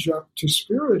an adjunct to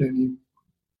spirit anymore.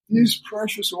 These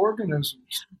precious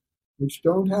organisms, which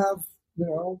don't have,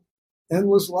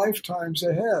 endless lifetimes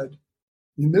ahead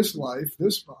in this life,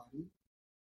 this body,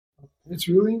 it's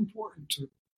really important to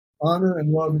honor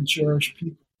and love and cherish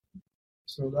people.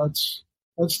 So that's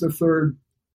the third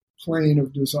plane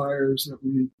of desires that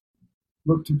we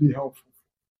look to be helpful.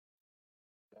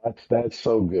 That's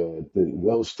so good.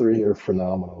 Those three are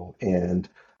phenomenal. And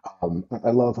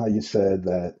I love how you said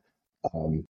that,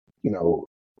 um,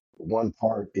 one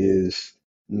part is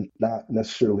not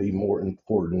necessarily more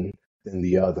important than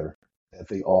the other, that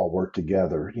they all work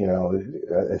together.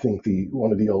 I think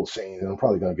one of the old sayings, and I'm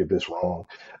probably going to get this wrong,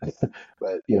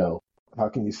 but, how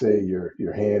can you say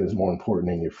your hand is more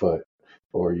important than your foot,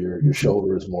 or your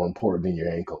shoulder is more important than your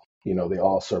ankle? They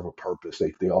all serve a purpose.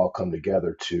 They all come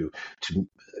together to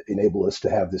enable us to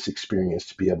have this experience,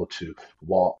 to be able to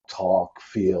walk, talk,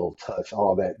 feel, touch,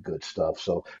 all that good stuff.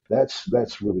 So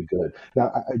that's really good.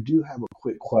 Now, I do have a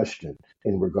quick question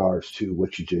in regards to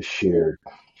what you just shared.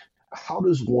 How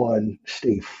does one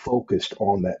stay focused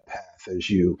on that path as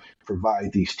you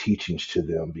provide these teachings to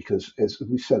them? Because as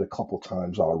we said a couple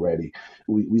times already,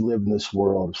 we live in this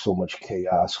world of so much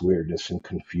chaos, weirdness, and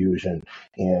confusion.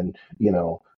 And,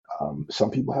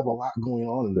 Some people have a lot going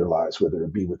on in their lives, whether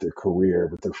it be with their career,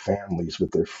 with their families,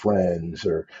 with their friends,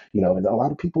 or, and a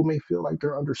lot of people may feel like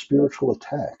they're under spiritual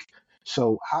attack.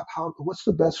 So what's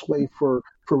the best way for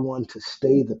one to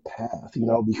stay the path,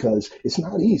 because it's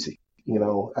not easy.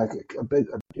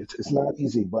 It's not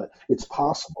easy, but it's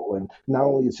possible. And not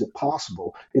only is it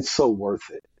possible, it's so worth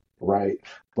it, right?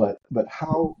 But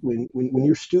how, when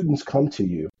your students come to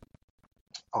you,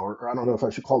 or I don't know if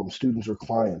I should call them students or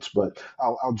clients, but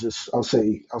I'll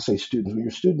say students. When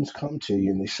your students come to you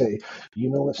and they say, you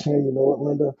know what, Sam, you know what,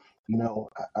 Linda,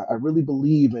 I really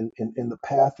believe in the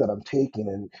path that I'm taking,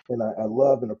 and I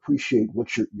love and appreciate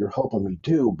what you're helping me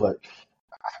do, but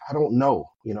I don't know.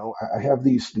 I have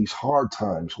these hard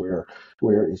times where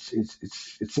it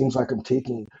seems like I'm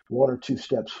taking one or two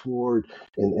steps forward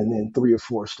and then three or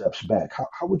four steps back.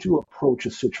 How would you approach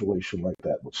a situation like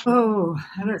that with someone? Oh,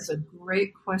 that is a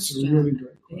great question. It's a really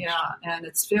great question. Yeah, and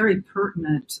it's very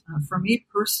pertinent for me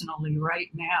personally right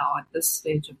now at this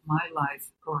stage of my life,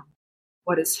 or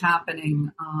what is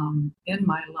happening in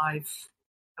my life.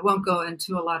 I won't go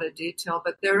into a lot of detail,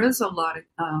 but there is a lot of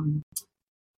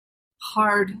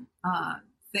hard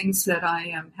things that I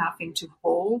am having to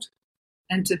hold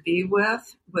and to be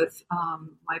with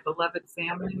my beloved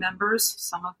family members,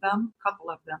 some of them, a couple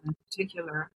of them in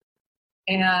particular,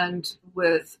 and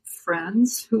with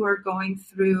friends who are going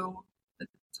through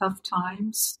tough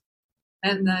times.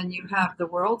 And then you have the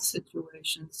world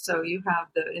situation. So you have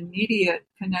the immediate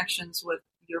connections with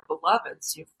your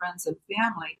beloveds, your friends and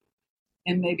family,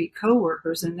 and maybe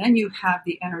coworkers. And then you have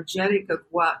the energetic of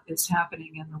what is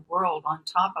happening in the world on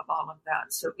top of all of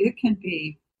that. So it can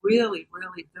be really,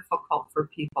 really difficult for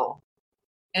people.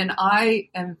 And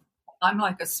I'm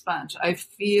like a sponge. I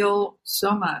feel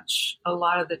so much a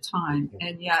lot of the time.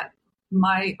 And yet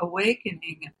my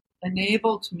awakening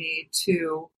enabled me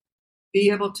to be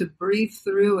able to breathe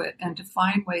through it and to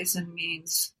find ways and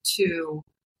means to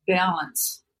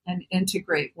balance and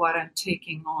integrate what I'm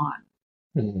taking on.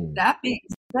 Mm-hmm. That being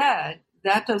said,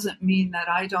 that doesn't mean that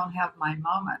I don't have my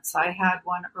moments. I had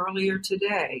one earlier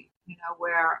today,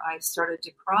 where I started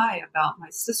to cry about my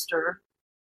sister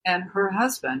and her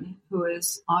husband, who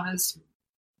is on his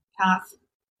path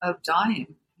of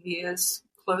dying. He is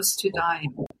close to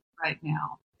dying right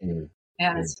now. Mm-hmm.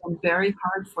 And it's been very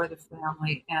hard for the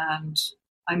family, and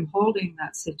I'm holding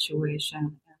that situation.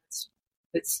 And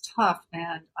it's tough.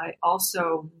 And I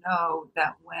also know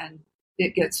that when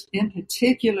it gets in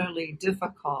particularly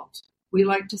difficult, we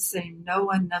like to say no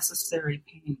unnecessary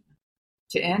pain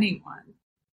to anyone.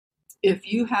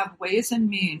 If you have ways and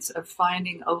means of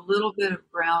finding a little bit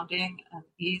of grounding and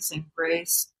ease and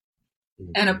grace,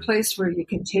 and a place where you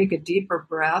can take a deeper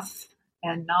breath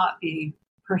and not be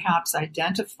perhaps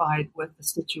identified with the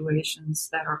situations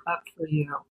that are up for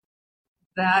you,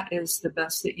 that is the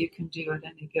best that you can do at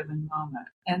any given moment.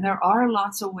 And there are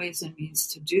lots of ways and means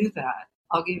to do that.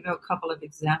 I'll give you a couple of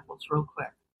examples real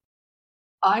quick.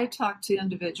 I talk to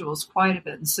individuals quite a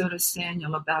bit, and so does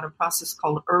Saniel, about a process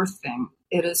called earthing.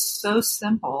 It is so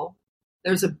simple.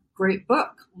 There's a great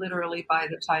book, literally by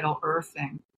the title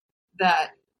Earthing, that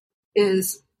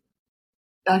is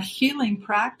a healing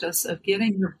practice of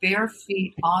getting your bare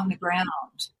feet on the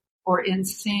ground or in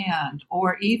sand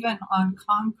or even on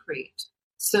concrete,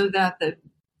 so that the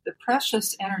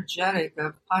precious energetic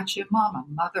of Pachamama,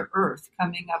 Mother Earth,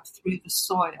 coming up through the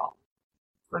soil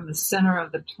from the center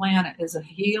of the planet is a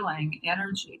healing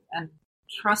energy. And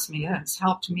trust me, it has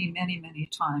helped me many, many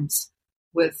times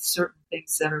with certain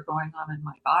things that are going on in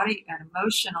my body, and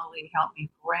emotionally helped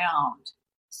me ground.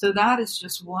 So that is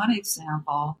just one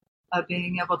example of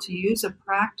being able to use a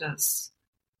practice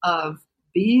of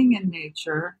being in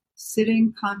nature,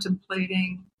 sitting,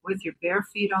 contemplating with your bare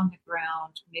feet on the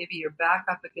ground, maybe your back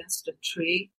up against a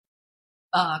tree,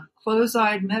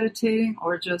 close-eyed meditating,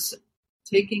 or just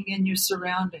taking in your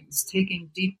surroundings, taking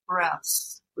deep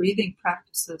breaths. Breathing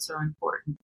practices are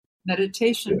important.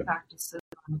 Meditation practices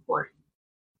are important.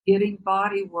 Getting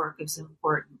body work is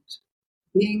important.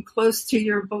 Being close to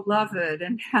your beloved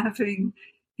and having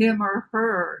him or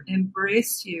her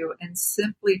embrace you and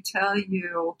simply tell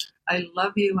you, I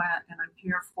love you and I'm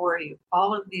here for you.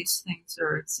 All of these things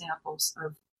are examples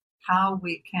of how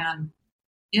we can,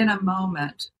 in a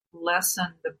moment,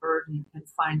 lessen the burden and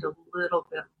find a little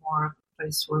bit more of a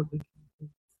place where we can be.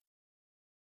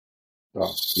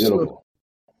 Oh, beautiful.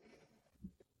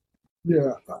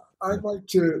 Yeah, I'd like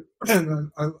to,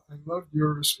 and I loved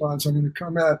your response. I'm going to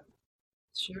come at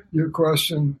your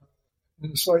question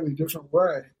in a slightly different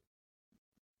way.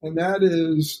 And that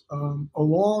is,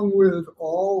 along with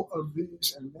all of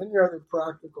these and many other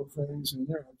practical things, and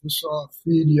I just saw a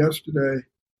feed yesterday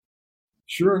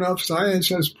sure enough, science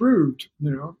has proved,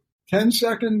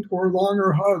 10-second or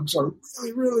longer hugs are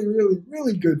really, really, really,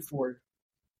 really good for you.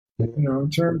 In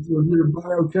terms of your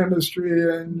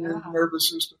biochemistry and your nervous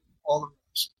system, all the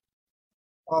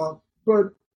rest.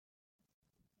 But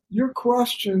your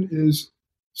question is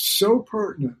so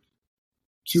pertinent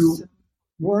to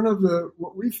one of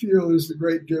what we feel is the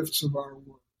great gifts of our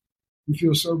work. We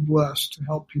feel so blessed to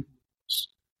help people with this.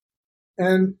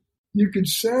 And you could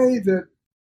say that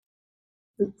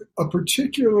a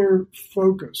particular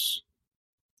focus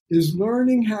is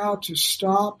learning how to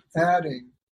stop adding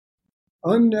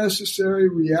unnecessary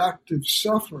reactive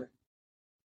suffering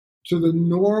to the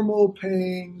normal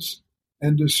pains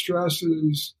and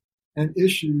distresses and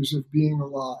issues of being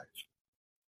alive,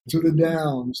 to the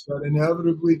downs that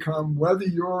inevitably come whether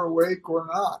you're awake or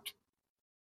not.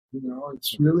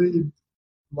 It's really,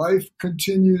 life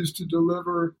continues to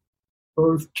deliver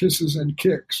both kisses and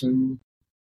kicks, and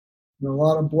a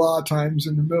lot of blah times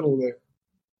in the middle there.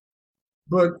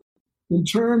 But in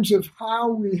terms of how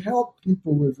we help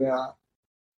people with that,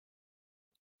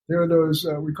 there are those,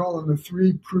 we call them the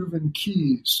 3 proven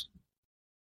keys.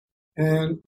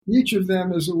 And each of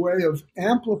them is a way of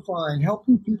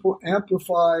helping people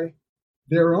amplify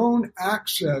their own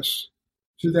access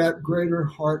to that greater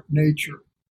heart nature,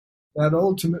 that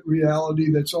ultimate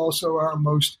reality that's also our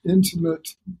most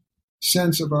intimate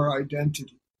sense of our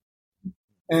identity.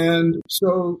 And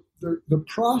so the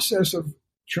process of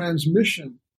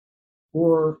transmission,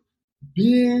 or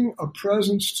being a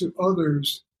presence to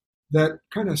others that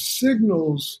kind of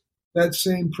signals that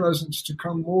same presence to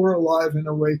come more alive and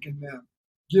awake in them,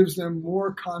 gives them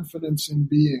more confidence in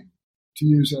being, to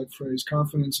use that phrase,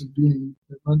 confidence in being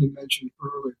that Linda mentioned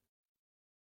earlier.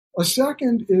 A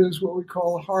second is what we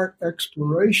call heart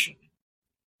exploration.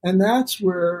 And that's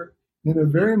where, in a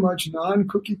very much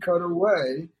non-cookie cutter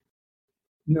way,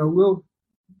 we'll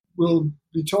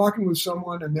be talking with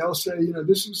someone and they'll say,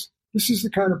 this is the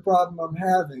kind of problem I'm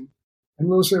having. And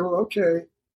we'll say, well, okay,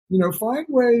 find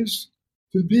ways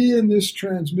to be in this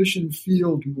transmission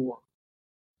field more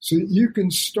so that you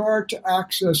can start to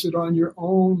access it on your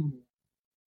own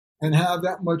and have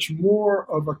that much more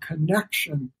of a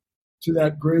connection to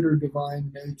that greater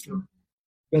divine nature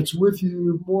that's with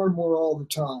you more and more all the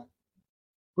time.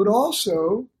 But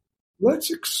also,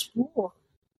 let's explore,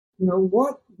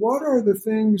 what are the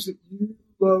things that you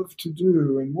love to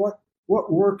do and what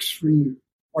works for you?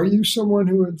 Are you someone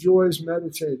who enjoys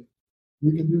meditating?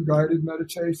 We can do guided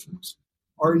meditations.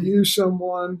 Are you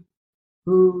someone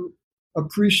who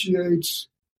appreciates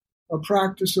a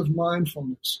practice of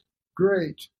mindfulness?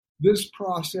 Great. This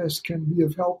process can be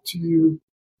of help to you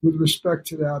with respect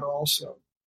to that also.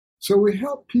 So we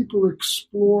help people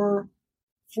explore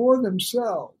for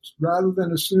themselves rather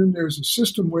than assume there's a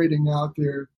system waiting out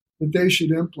there that they should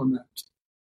implement.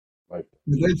 Right.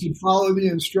 They should follow the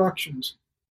instructions.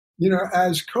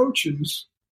 As coaches,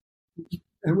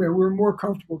 and we're more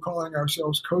comfortable calling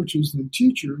ourselves coaches than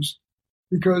teachers,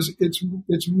 because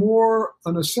it's more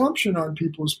an assumption on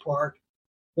people's part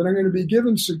that I'm going to be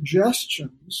given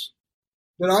suggestions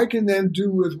that I can then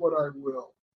do with what I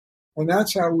will. And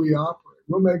that's how we operate.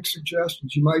 We'll make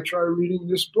suggestions. You might try reading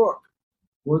this book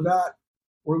or that,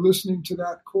 or listening to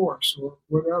that course or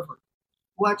whatever.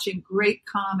 Watching great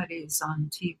comedies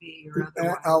on TV or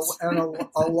otherwise. And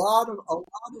a lot of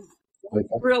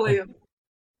Brilliant.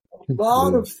 a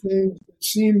lot of things that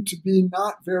seem to be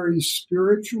not very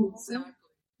spiritual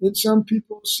in some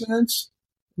people's sense.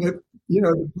 But,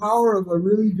 the power of a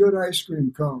really good ice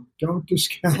cream cone. Don't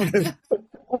discount it.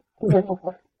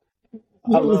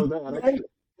 I love that. I can't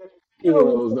one of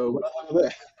those, though, but I love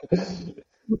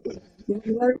that.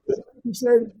 I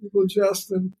say to people,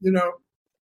 Justin,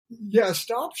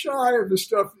 stop shy of the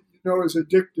stuff that you know is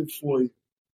addictive for you.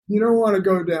 You don't want to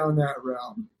go down that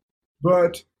route.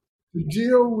 But to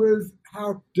deal with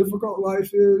how difficult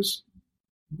life is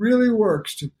really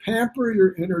works to pamper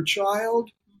your inner child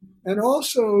and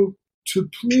also to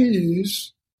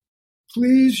please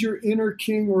your inner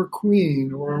king or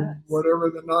queen or whatever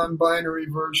the non-binary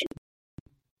version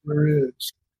there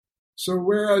is. So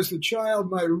whereas the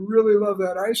child might really love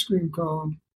that ice cream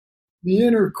cone, the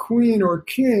inner queen or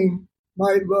king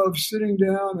might love sitting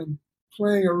down and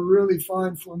playing a really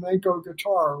fine flamenco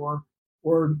guitar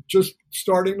or just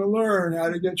starting to learn how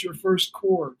to get your first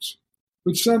chords,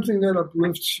 but something that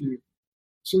uplifts you.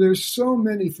 So there's so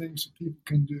many things that people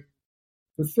can do.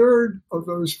 The third of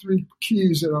those 3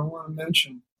 keys that I want to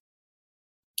mention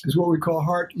is what we call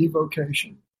heart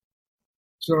evocation.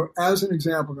 So as an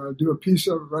example, I'm going to do a piece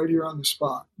of it right here on the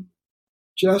spot.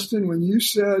 Justin, when you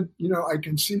said, I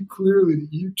can see clearly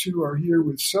that you two are here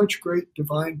with such great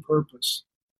divine purpose,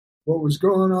 what was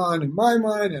going on in my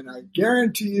mind, and I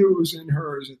guarantee you it was in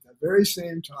hers at the very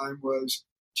same time, was,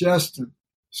 Justin,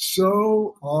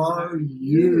 so are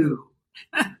you.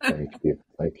 Thank you.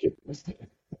 Thank you.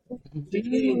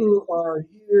 You are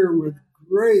here with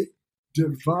great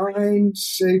divine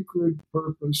sacred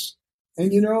purpose.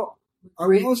 And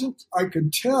I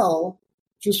could tell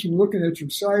just from looking at your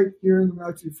site, hearing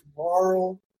about you from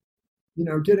Laurel,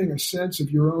 getting a sense of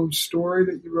your own story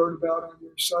that you wrote about on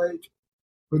your site,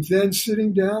 but then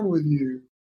sitting down with you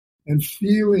and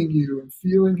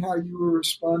feeling how you were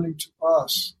responding to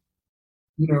us.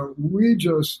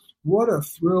 What a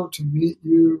thrill to meet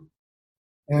you.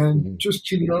 And just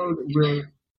to know that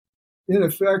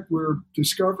we're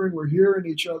discovering we're here in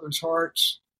each other's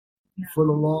hearts for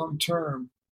the long term.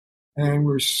 And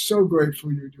we're so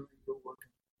grateful you're doing your work.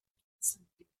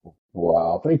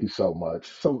 Wow, thank you so much.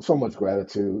 So much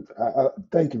gratitude. I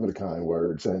thank you for the kind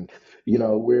words. And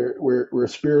we're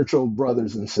spiritual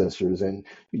brothers and sisters, and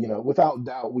without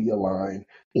doubt we align.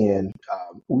 And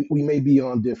we may be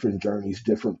on different journeys,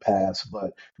 different paths,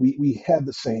 but we have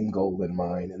the same goal in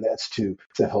mind, and that's to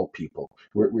help people.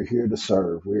 We're here to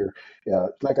serve. We're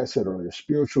like I said earlier,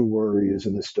 spiritual warriors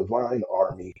in this divine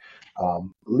army,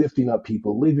 lifting up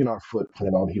people, leaving our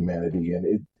footprint on humanity.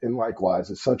 And likewise,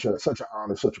 it's such an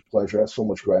honor, such a pleasure. I have so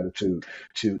much gratitude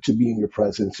to be in your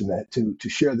presence and that to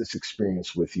share this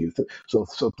experience with you. So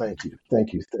thank you,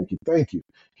 thank you, thank you, thank you.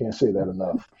 Can't say that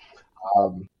enough.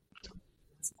 Um,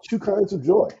 Two kinds of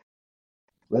joy.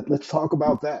 Let's talk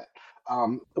about that.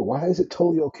 Why is it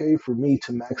totally okay for me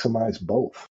to maximize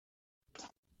both?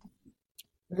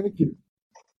 Thank you.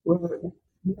 Well,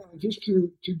 just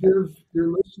to give your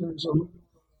listeners a little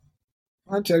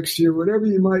context here, whatever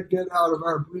you might get out of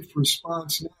our brief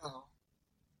response now,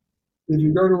 if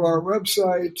you go to our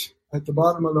website, at the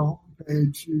bottom of the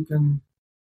homepage, you can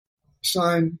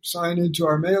sign into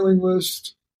our mailing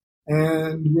list,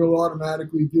 and we'll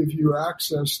automatically give you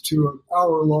access to an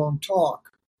hour-long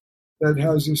talk that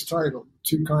has this title,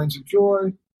 Two Kinds of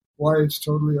Joy, Why It's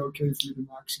Totally Okay for You to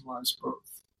Maximize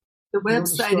Both. The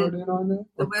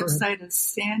website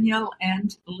is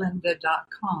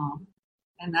sanielandlinda.com,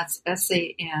 and that's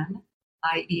SANIEL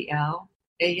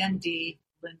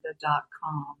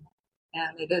Linda.com.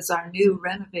 And it is our new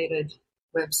renovated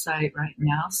website right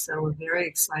now, so we're very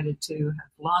excited to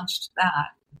have launched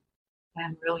that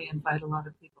and really invite a lot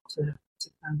of people to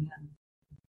come in.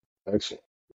 Excellent.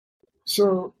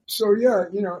 So yeah,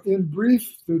 in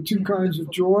brief, the two kinds of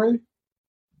joy. Do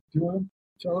you want to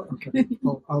tell it? Okay,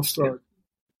 I'll start.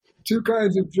 Two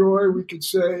kinds of joy we could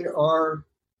say are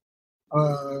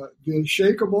the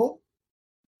shakable,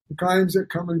 the kinds that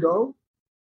come and go.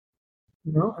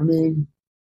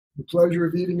 The pleasure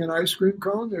of eating an ice cream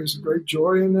cone, there's a great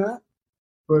joy in that.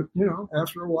 But,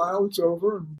 after a while it's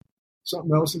over and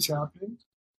something else is happening.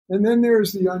 And then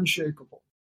there's the unshakable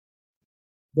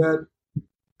that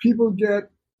people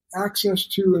get access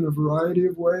to in a variety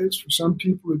of ways. For some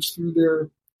people, it's through their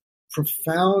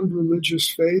profound religious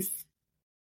faith.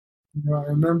 I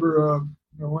remember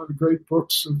one of the great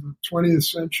books of the 20th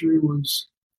century was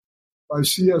by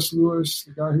C.S. Lewis,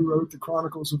 the guy who wrote the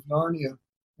Chronicles of Narnia.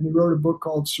 And he wrote a book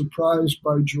called Surprised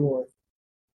by Joy.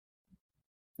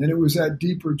 And it was that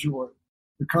deeper joy,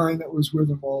 the kind that was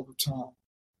with him all the time.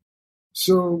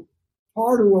 So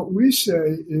part of what we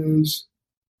say is,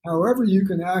 however you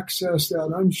can access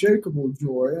that unshakable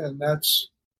joy, and that's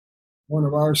one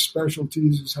of our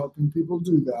specialties is helping people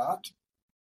do that.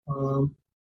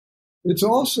 It's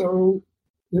also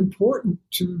important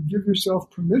to give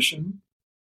yourself permission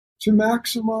to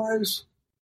maximize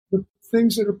the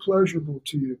things that are pleasurable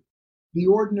to you, the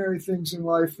ordinary things in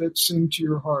life that sing to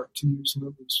your heart, to use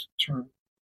Linda's term,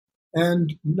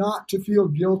 and not to feel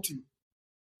guilty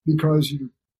because you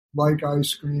like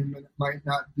ice cream and it might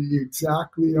not be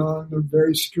exactly on the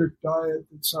very strict diet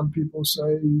that some people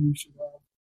say you should have,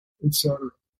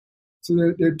 etc. So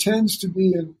there tends to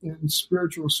be in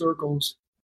spiritual circles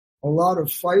a lot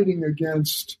of fighting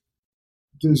against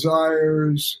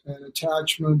desires and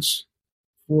attachments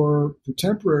for the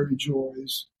temporary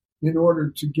joys in order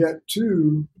to get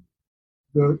to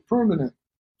the permanent,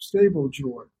 stable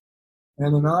joy.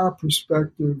 And in our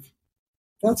perspective,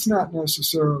 that's not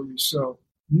necessarily so.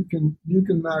 You can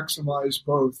maximize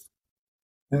both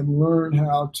and learn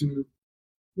how to,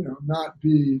 not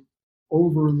be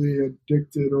overly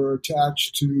addicted or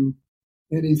attached to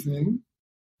anything.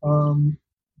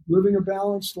 Living a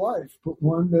balanced life, but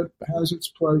one that has its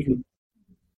pleasure.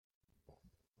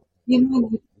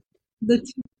 The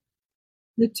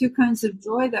two kinds of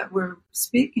joy that we're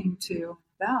speaking to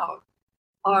about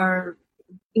are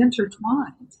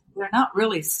intertwined. They're not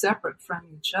really separate from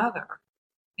each other.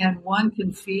 And one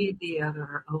can feed the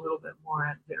other a little bit more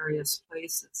at various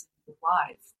places in your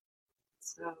life.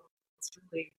 So it's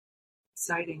really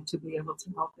exciting to be able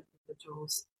to help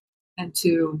individuals and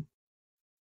to,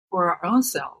 for our own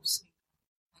selves,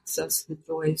 access the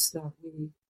joys that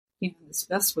we can as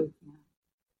best we can.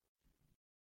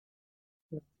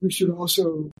 We should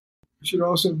also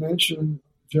mention,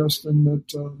 Justin, that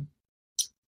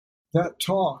that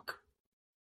talk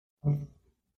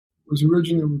was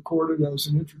originally recorded as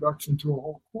an introduction to a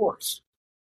whole course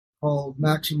called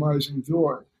Maximizing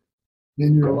Joy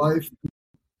in Your Life,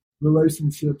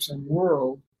 Relationships, and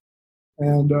World.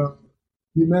 And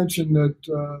you mentioned that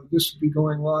this will be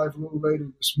going live a little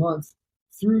later this month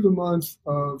through the month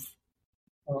of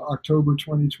October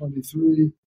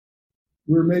 2023.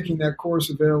 We're making that course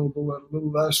available at a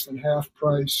little less than half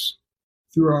price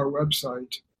through our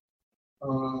website.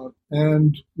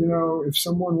 And, you know, if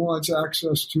someone wants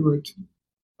access to it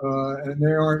and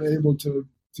they aren't able to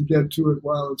get to it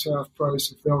while it's half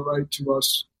price, if they'll write to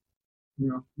us, you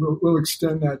know, we'll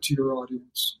extend that to your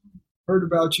audience. Heard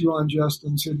about you on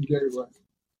Justin's Hidden Gateway.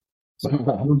 So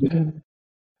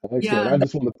Excellent. Yeah. I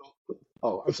just want to.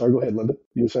 Oh, I'm sorry. Go ahead, Linda.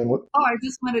 You were saying what? Oh, I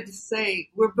just wanted to say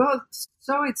we're both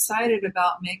so excited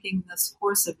about making this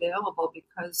course available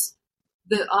because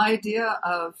the idea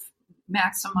of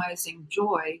maximizing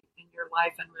joy in your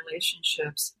life and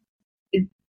relationships,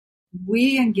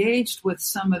 we engaged with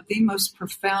some of the most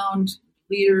profound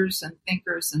leaders and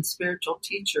thinkers and spiritual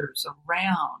teachers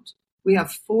around. We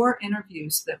have 4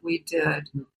 interviews that we did,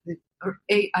 or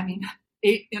 8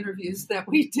 interviews that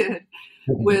we did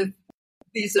with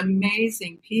these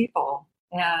amazing people.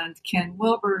 And Ken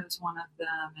Wilber is one of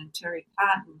them, and Terry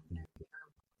Patton, and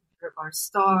of our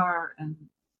star, and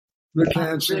Rick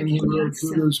Hansen, who wrote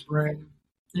Pluto's Brain.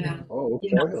 Yeah. Oh,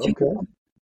 okay.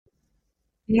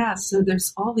 Yeah, so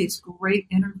there's all these great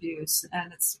interviews,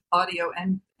 and it's audio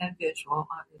and visual,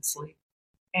 obviously.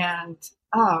 And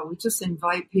we just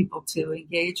invite people to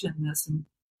engage in this and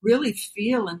really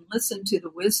feel and listen to the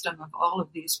wisdom of all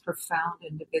of these profound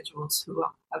individuals who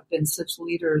have been such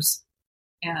leaders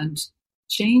and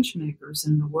change makers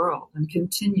in the world and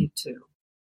continue to.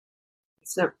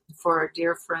 Except for our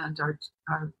dear friend, our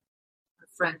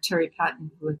friend Terry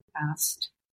Patton, who had passed.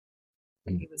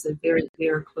 He was a very,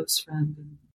 very close friend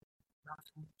and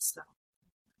so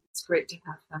it's great to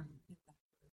have him.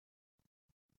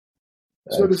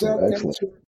 So does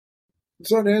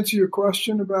that answer your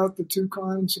question about the 2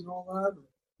 kinds and all that?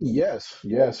 Yes,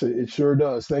 it sure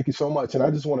does. Thank you so much. And I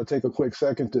just want to take a quick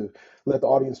second to let the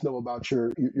audience know about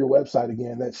your website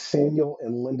again. That's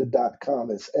sanielandlinda.com.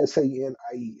 It's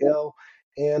SANIEL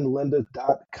and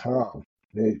Linda.com.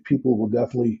 People will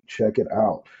definitely check it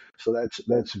out. So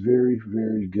that's very,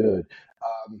 very good.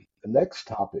 The next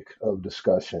topic of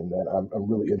discussion that I'm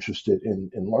really interested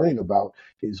in learning about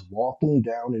is walking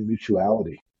down in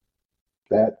mutuality.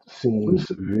 That seems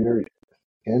very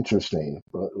interesting.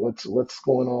 But what's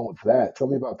going on with that? Tell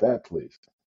me about that, please.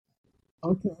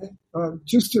 Okay.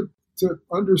 Just to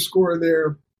underscore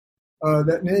there,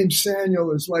 that name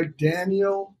Saniel is like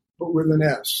Daniel, but with an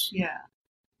S. Yeah.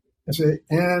 It's a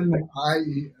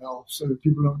Niel, so that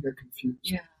people don't get confused.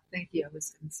 Yeah, thank you. I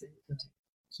was going to say that.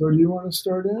 So do you want to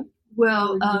start in?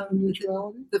 Well,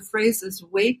 the phrase is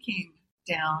waking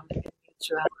down in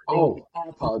mutuality. Oh, I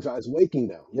apologize. Waking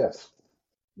down, yes.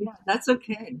 Yeah, that's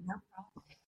okay. No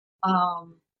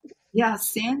problem.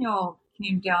 Saniel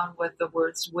came down with the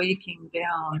words waking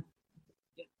down.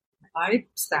 I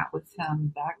sat with him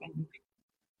back in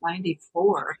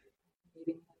 94,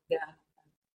 meeting him then,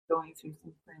 going through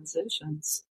some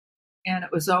transitions. And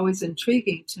it was always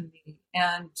intriguing to me.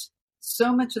 And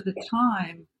so much of the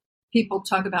time, people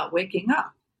talk about waking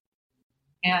up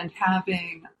and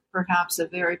having perhaps a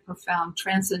very profound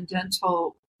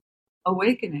transcendental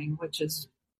awakening, which is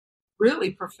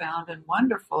really profound and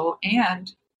wonderful.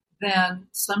 And then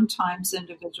sometimes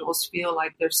individuals feel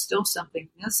like there's still something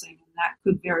missing, and that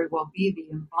could very well be the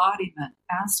embodiment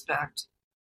aspect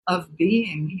of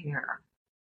being here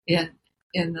in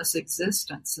this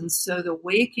existence. And so the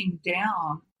waking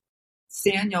down,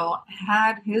 Saniel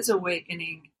had his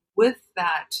awakening with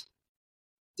that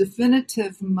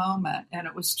definitive moment, and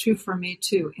it was true for me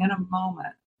too. In a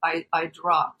moment, I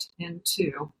dropped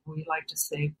into, we like to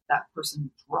say that person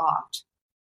dropped,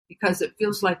 because it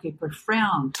feels like a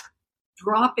profound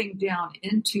dropping down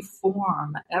into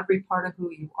form, every part of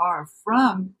who you are,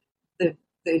 from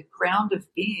the ground of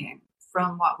being,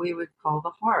 from what we would call the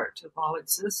heart of all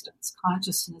existence,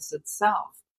 consciousness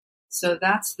itself. So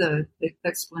that's the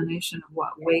explanation of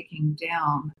what waking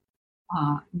down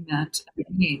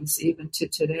means, even to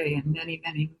today. And many,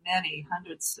 many, many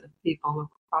hundreds of people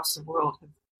across the world have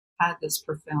had this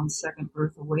profound second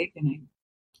birth awakening.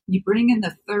 You bring in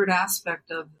the third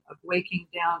aspect of waking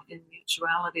down in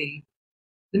mutuality.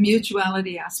 The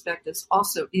mutuality aspect is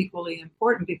also equally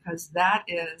important because that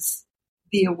is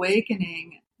the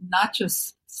awakening, not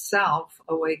just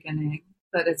self-awakening,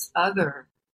 but it's other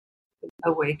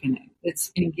awakening.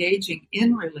 It's engaging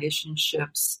in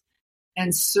relationships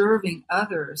and serving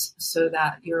others so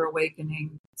that your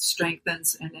awakening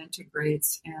strengthens and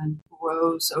integrates and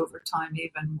grows over time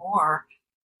even more,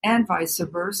 and vice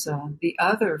versa. The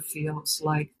other feels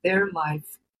like their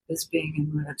life is being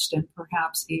enriched, and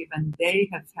perhaps even they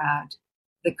have had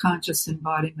the conscious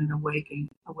embodiment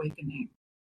awakening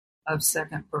of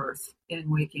second birth in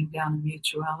waking down in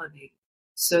mutuality.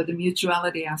 So the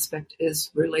mutuality aspect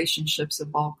is relationships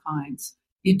of all kinds.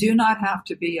 You do not have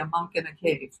to be a monk in a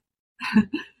cave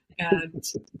and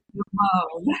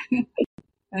alone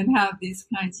and have these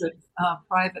kinds of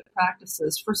private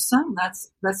practices. For some,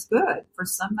 that's good. For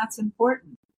some, that's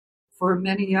important. For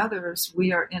many others,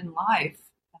 we are in life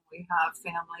and we have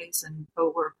families and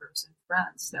coworkers and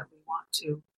friends that we want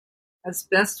to, as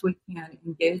best we can,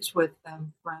 engage with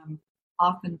them from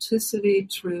authenticity,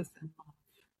 truth, and love.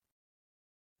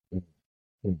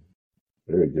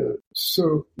 Very good.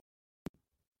 So,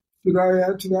 should I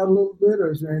add to that a little bit,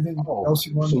 or is there anything else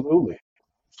you want?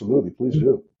 Absolutely. Please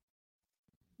do.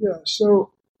 Yeah.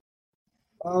 So,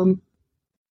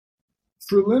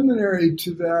 preliminary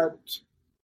to that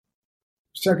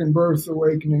second birth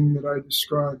awakening that I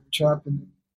described, which happened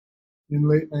in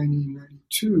late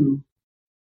 1992,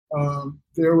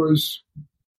 there was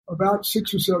about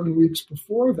 6 or 7 weeks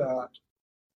before that,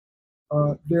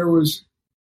 there was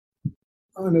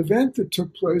an event that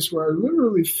took place where I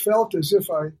literally felt as if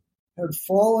I had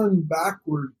fallen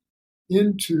backward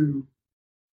into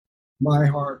my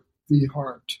heart, the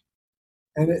heart.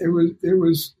 And it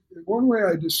was one way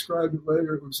I described it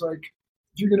later, it was like,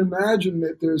 if you can imagine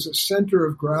that there's a center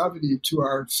of gravity to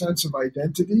our sense of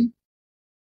identity,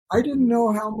 I didn't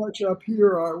know how much up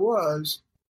here I was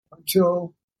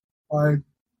until I,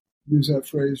 use that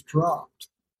phrase, dropped.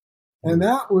 And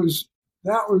that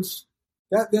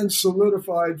then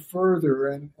solidified further,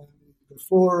 and the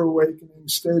fuller awakening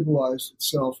stabilized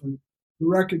itself, and the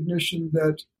recognition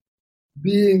that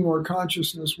being or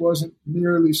consciousness wasn't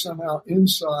merely somehow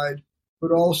inside,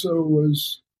 but also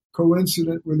was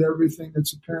coincident with everything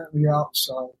that's apparently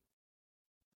outside.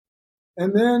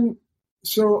 And then,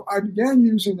 so I began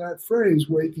using that phrase,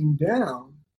 waking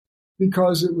down,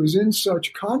 because it was in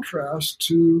such contrast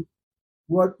to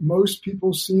what most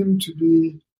people seem to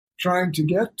be trying to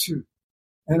get to.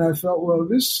 And I felt, well,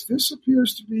 this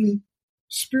appears to be,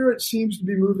 spirit seems to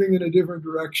be moving in a different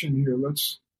direction here.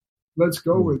 Let's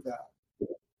go with that.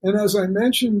 And as I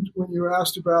mentioned when you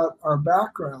asked about our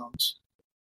backgrounds,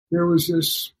 there was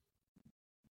this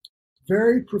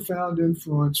very profound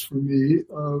influence for me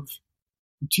of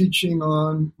teaching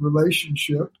on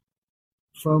relationship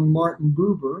from Martin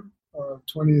Buber, a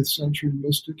 20th century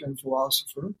mystic and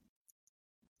philosopher.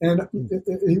 And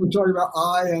he would talk about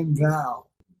I and thou.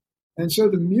 And so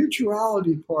the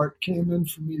mutuality part came in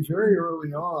for me very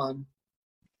early on,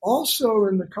 also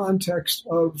in the context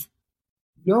of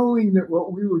knowing that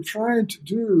what we were trying to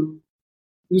do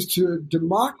is to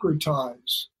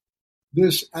democratize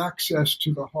this access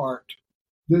to the heart,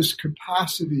 this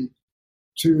capacity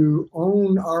to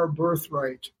own our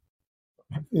birthright,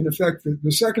 in effect,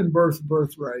 the second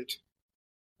birthright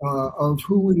of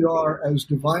who we are as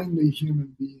divinely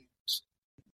human beings.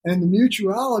 And the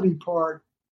mutuality part,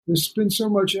 there's been so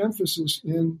much emphasis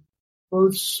in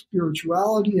both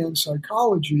spirituality and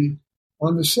psychology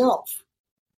on the self.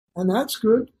 And that's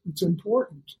good, it's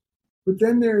important. But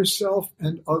then there's self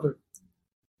and other.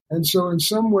 And so in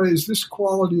some ways, this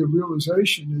quality of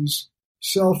realization is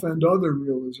self and other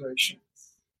realization,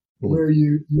 where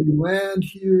you land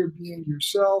here being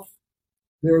yourself.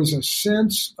 There's a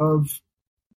sense of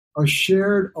a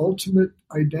shared ultimate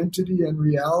identity and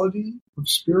reality of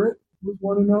spirit with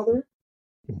one another.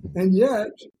 And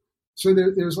yet, so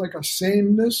there's like a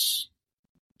sameness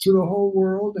to the whole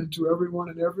world and to everyone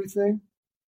and everything.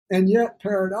 And yet,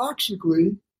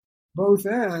 paradoxically, both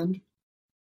and,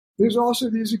 there's also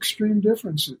these extreme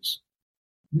differences.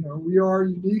 You know, we are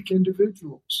unique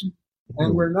individuals,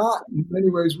 and we're not, in many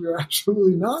ways, we are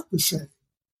absolutely not the same.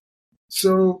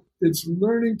 So it's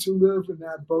learning to live in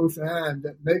that both and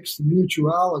that makes the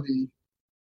mutuality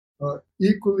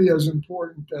equally as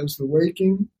important as the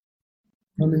waking,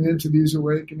 coming into these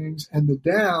awakenings, and the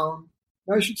down.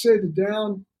 I should say the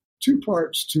down, two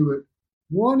parts to it.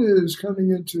 One is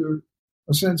coming into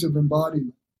a sense of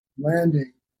embodiment,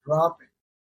 landing, dropping.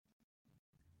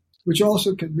 which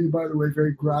also can be, by the way,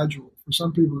 very gradual. For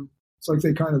some people, it's like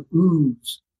they kind of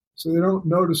ooze, so they don't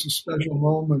notice a special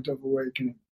moment of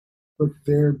awakening, but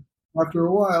after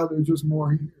a while, they're just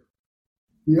more here.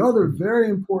 The other very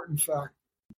important fact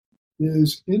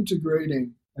is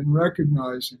integrating and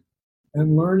recognizing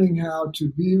and learning how to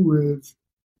be with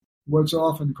what's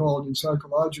often called in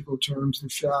psychological terms the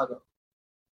shadow.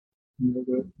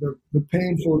 The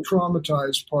painful,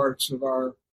 traumatized parts of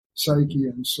our psyche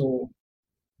and soul,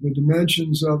 the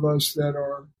dimensions of us that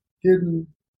are hidden.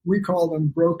 We call them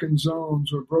broken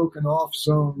zones or broken off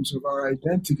zones of our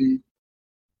identity,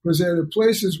 because they're the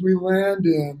places we land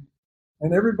in,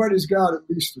 and everybody's got at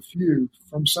least a few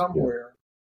from somewhere,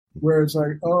 where it's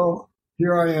like, oh,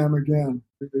 here I am again.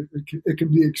 It can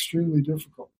be extremely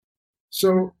difficult.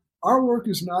 So our work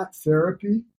is not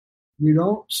therapy. We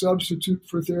don't substitute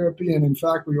for therapy, and in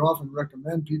fact, we often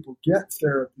recommend people get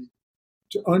therapy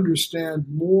to understand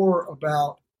more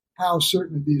about how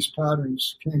certain of these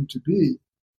patterns came to be.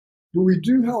 But we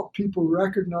do help people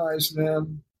recognize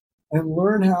them and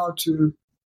learn how to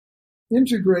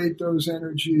integrate those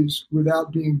energies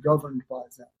without being governed by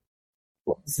them.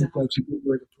 Well, I think that's a good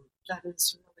way to put it. That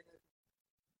is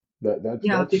really good.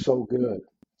 That's so good.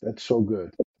 That's so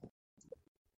good.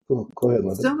 Go ahead,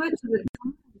 Linda. So much of the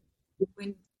time,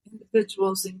 when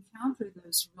individuals encounter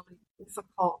those really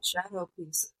difficult shadow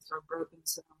pieces or broken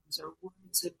zones or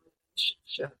wounds in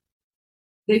relationship,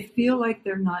 they feel like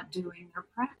they're not doing their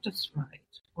practice right,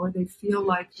 or they feel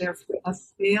like they're a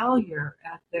failure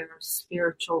at their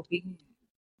spiritual being.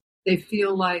 They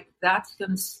feel like that's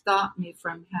going to stop me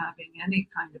from having any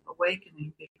kind of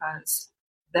awakening because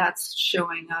that's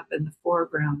showing up in the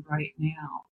foreground right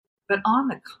now. But on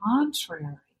the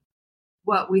contrary,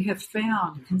 what we have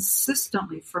found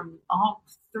consistently from all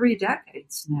 3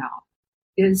 decades now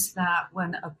is that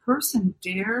when a person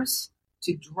dares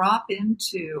to drop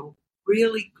into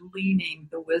really gleaning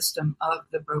the wisdom of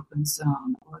the broken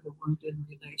zone or the wounded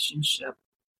relationship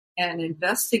and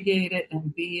investigate it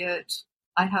and be it,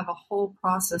 I have a whole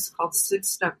process called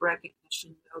 6-step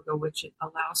recognition yoga, which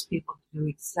allows people to do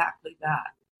exactly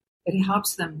that. It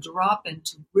helps them drop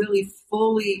into really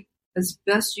fully, as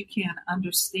best you can,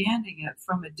 understanding it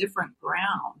from a different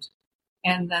ground.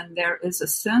 And then there is a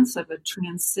sense of it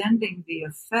transcending the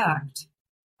effect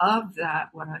of that,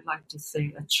 what I like to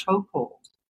say, a chokehold.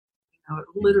 It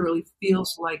literally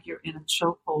feels like you're in a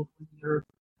chokehold when you're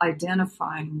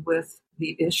identifying with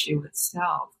the issue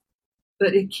itself.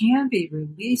 But it can be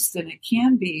released and it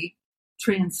can be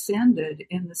transcended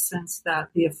in the sense that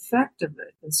the effect of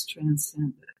it is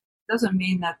transcended. It doesn't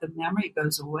mean that the memory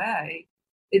goes away.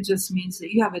 It just means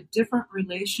that you have a different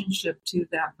relationship to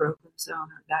that broken zone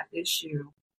or that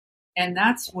issue. And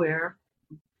that's where,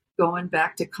 going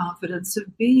back to confidence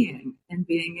of being and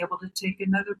being able to take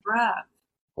another breath,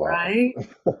 wow. Right?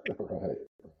 Right.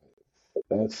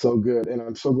 That's so good. And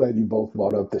I'm so glad you both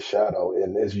brought up the shadow.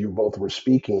 And as you both were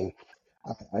speaking,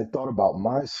 I thought about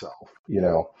myself,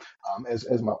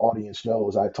 as my audience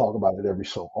knows, I talk about it every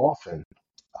so often.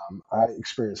 I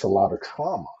experienced a lot of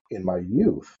trauma in my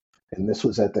youth, and this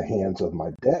was at the hands of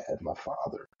my dad, my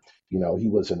father. He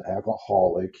was an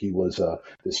alcoholic. He was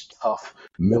this tough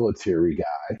military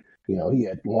guy. He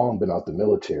had long been out the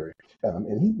military,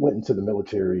 and he went into the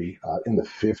military in the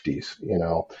 50s,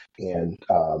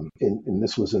 and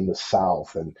this was in the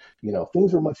South. And,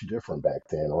 things were much different back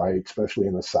then, right? Especially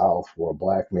in the South for a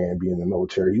black man being in the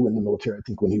military. He went in the military, I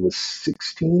think, when he was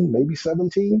 16, maybe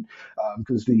 17,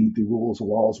 because the rules and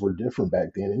laws were different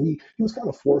back then. And he was kind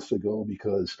of forced to go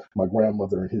because my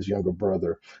grandmother and his younger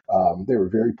brother, they were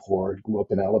very poor, grew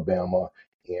up in Alabama.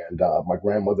 And my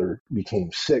grandmother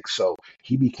became sick, so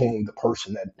he became the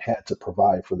person that had to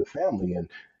provide for the family. And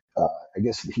I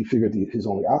guess he figured his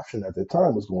only option at the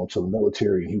time was going to the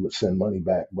military, and he would send money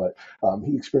back. But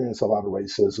he experienced a lot of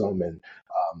racism, and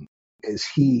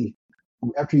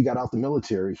after he got out the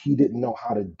military, he didn't know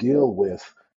how to deal with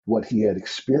what he had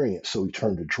experienced, so he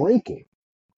turned to drinking.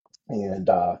 And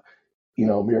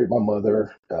married my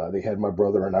mother. They had my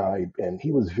brother and I, and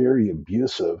he was very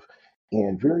abusive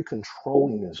and very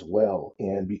controlling as well.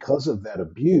 And because of that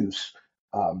abuse,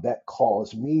 that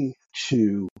caused me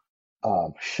to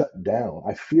shut down.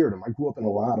 I feared him. I grew up in a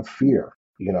lot of fear,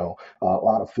 a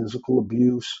lot of physical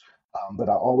abuse. But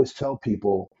I always tell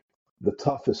people the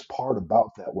toughest part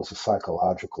about that was the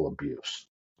psychological abuse.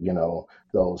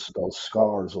 Those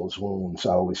scars, those wounds,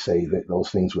 I always say that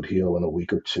those things would heal in a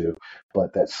week or two.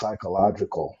 But that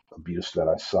psychological abuse that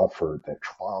I suffered, that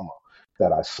trauma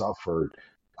that I suffered,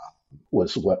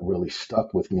 was what really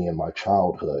stuck with me in my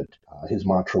childhood. His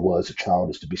mantra was, a child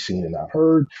is to be seen and not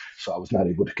heard. So I was not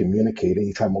able to communicate.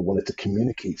 Anytime I wanted to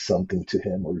communicate something to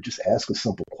him or just ask a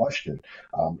simple question,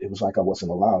 it was like I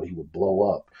wasn't allowed. He would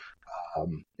blow up.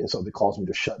 And so that caused me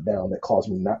to shut down. That caused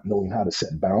me not knowing how to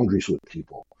set boundaries with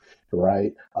people,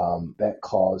 right? That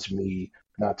caused me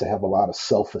not to have a lot of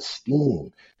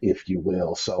self-esteem, if you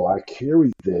will. So I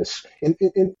carried this, and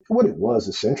what it was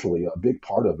essentially, a big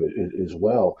part of it as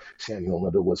well, Samuel and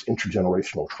Linda, was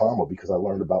intergenerational trauma, because I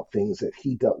learned about things that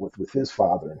he dealt with his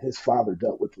father, and his father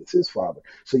dealt with his father.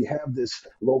 So you have this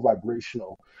low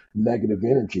vibrational negative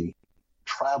energy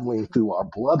traveling through our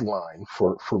bloodline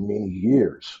for many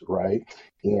years, right?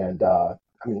 And I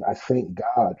mean, I thank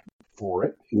God for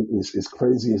it. As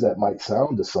crazy as that might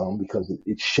sound to some, because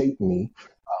it shaped me,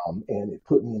 and it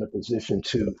put me in a position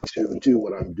to do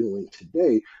what I'm doing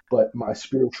today. But my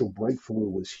spiritual breakthrough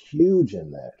was huge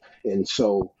in that. And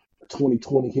so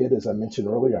 2020 hit, as I mentioned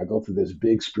earlier. I go through this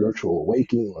big spiritual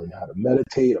awakening, learning how to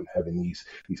meditate. I'm having these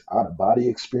out of body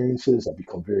experiences. I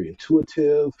become very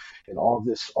intuitive, and all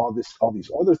these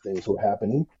other things were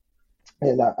happening.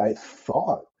 And I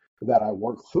thought that I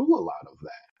worked through a lot of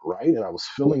that, right? And I was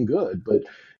feeling good. But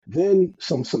then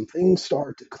some things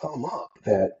started to come up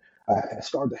that I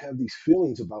started to have these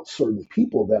feelings about certain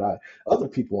people, other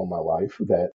people in my life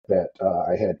that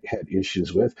I had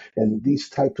issues with, and these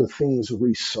types of things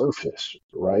resurfaced,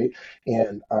 right?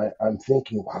 And I'm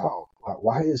thinking, wow,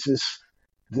 why is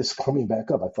this coming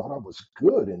back up? I thought I was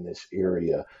good in this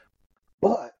area,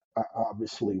 but I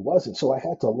obviously wasn't. So I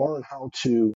had to learn how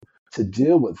to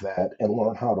deal with that and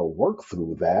learn how to work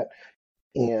through that.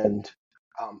 And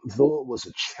though it was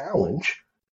a challenge,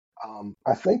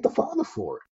 I thank the Father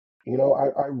for it.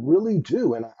 I really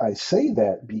do, and I say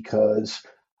that because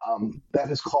that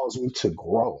has caused me to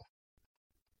grow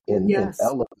and Yes.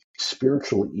 elevate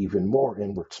spiritually even more.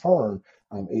 In return,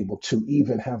 I'm able to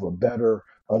even have a better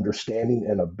understanding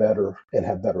and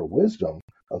have better wisdom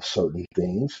of certain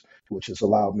things, which has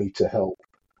allowed me to help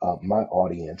my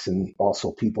audience, and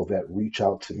also people that reach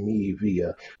out to me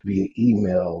via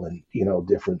email and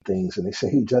different things. And they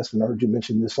say, "Hey, Justin, I heard you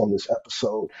mention this on this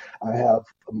episode. I have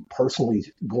personally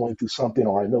going through something,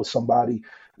 or I know somebody.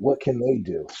 What can they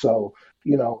do?" So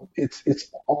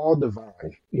it's all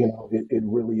divine. It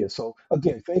really is. So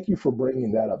again, thank you for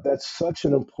bringing that up. That's such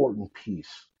an important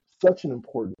piece. Such an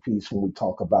important piece when we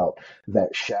talk about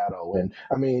that shadow. And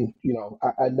I mean,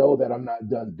 I know that I'm not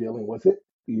done dealing with it,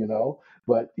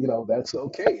 but that's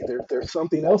okay. There's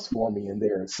something else for me in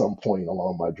there at some point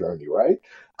along my journey, right?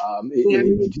 There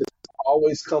It just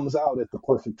always comes out at the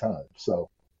perfect time. So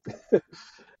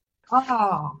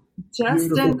Oh,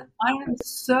 Beautiful. Justin, I am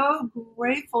so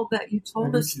grateful that you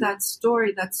told Thank us you. that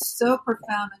story. That's so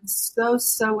profound and so,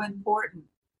 so important.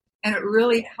 And it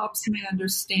really helps me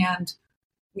understand,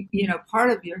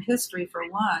 part of your history for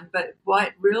one, but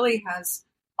what really has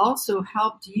also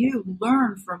helped you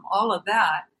learn from all of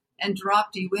that and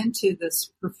dropped you into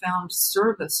this profound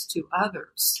service to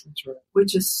others, That's right.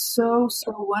 which is so,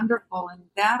 so wonderful. And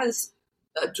that is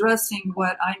addressing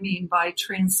what I mean by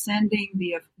transcending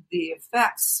the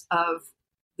effects of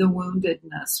the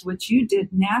woundedness, which you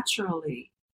did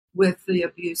naturally with the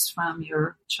abuse from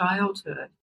your childhood.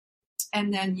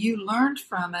 And then you learned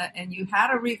from it and you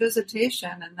had a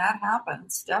revisitation, and that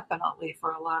happens definitely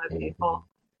for a lot of mhm. people.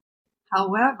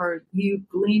 However, you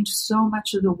gleaned so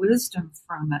much of the wisdom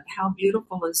from it. How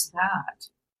beautiful is that?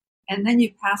 And then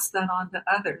you pass that on to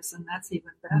others, and that's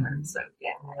even better. Mhm. So,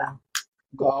 yeah.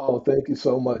 Oh, thank you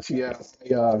so much. Yeah,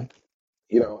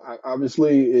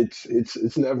 obviously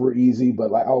it's never easy,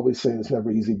 but like I always say, it's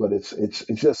never easy, but it's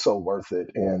just so worth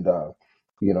it. And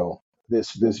you know,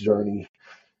 this journey,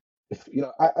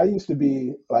 I used to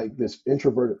be like this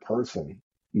introverted person,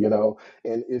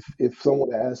 and if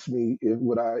someone asked me if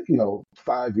would I,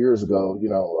 5 years ago,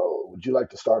 "Oh, would you like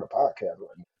to start a podcast?"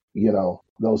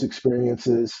 Those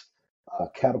experiences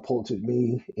catapulted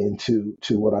me into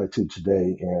what I do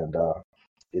today, and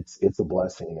it's a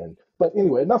blessing. And but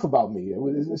anyway, enough about me.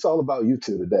 It's all about you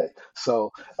two today.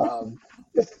 So um,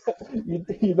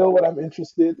 you know what I'm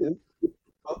interested in?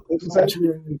 Oh, what you say? Much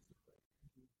really.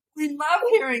 We love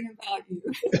hearing about you.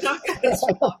 Don't get us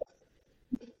wrong.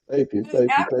 Thank you, thank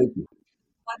you, thank you.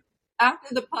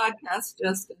 After the podcast,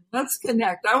 Justin, let's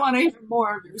connect. I want to hear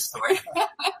more of your story.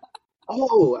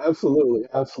 Oh, absolutely,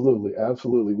 absolutely,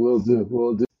 absolutely. Will do,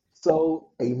 will do. So,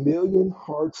 a million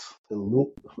hearts, what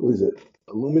is it?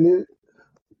 Illuminated?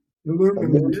 A million,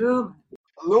 Illuminate. Boom.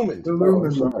 illumined. Oh, I'm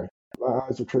Illuminate. sorry. My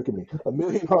eyes are tricking me. A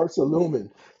million hearts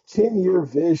illumined. 10-year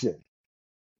vision.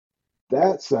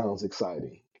 That sounds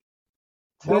exciting.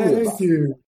 Tell me Thank about it.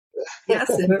 you. Yes,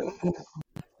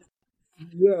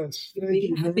 Yes, thank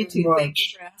you happy very to. much. Thank you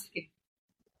for asking.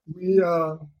 We,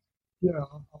 I'll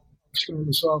start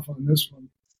us off on this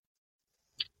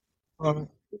one.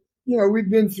 We've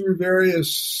been through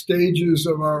various stages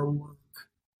of our work,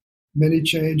 many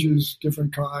changes,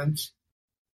 different kinds.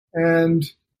 And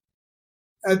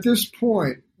at this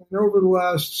point, and over the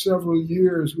last several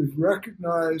years, we've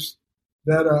recognized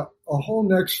that a whole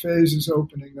next phase is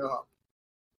opening up.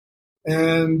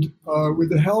 And with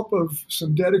the help of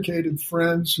some dedicated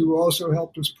friends who also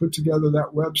helped us put together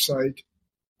that website,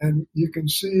 and you can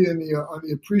see on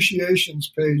the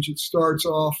appreciations page, it starts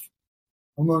off,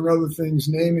 among other things,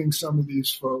 naming some of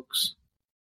these folks.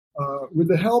 With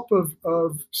the help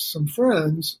of some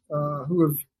friends who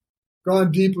have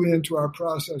gone deeply into our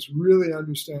process, really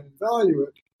understand and value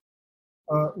it,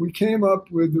 we came up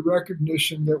with the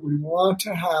recognition that we want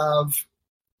to have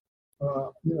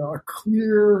a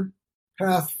clear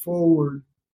path forward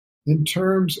in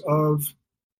terms of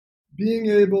being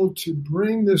able to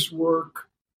bring this work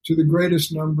to the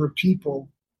greatest number of people,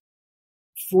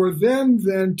 for them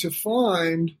then to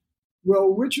find,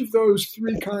 well, which of those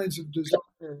three kinds of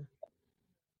desire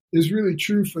is really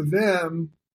true for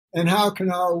them, and how can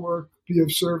our work be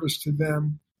of service to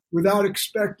them without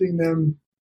expecting them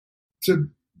to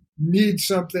need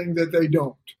something that they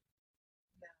don't.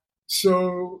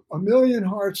 So A Million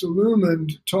Hearts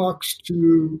Illumined talks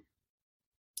to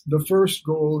the first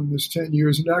goal in this 10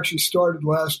 years, and actually started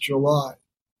last July.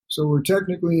 So we're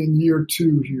technically in year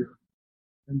 2 here.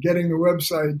 And getting the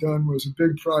website done was a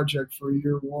big project for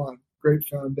year 1, great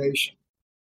foundation.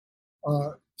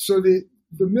 So the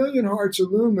Million Hearts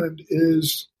Illumined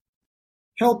is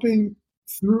helping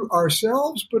through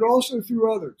ourselves, but also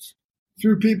through others,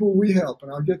 through people we help.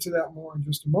 And I'll get to that more in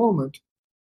just a moment.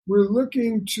 We're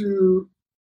looking to,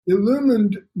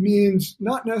 illumined means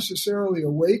not necessarily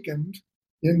awakened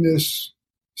in this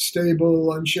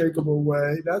stable, unshakable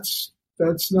way. That's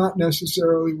not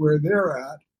necessarily where they're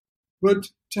at, but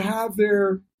to have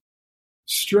their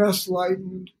stress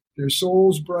lightened, their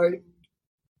souls brightened,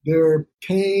 their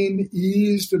pain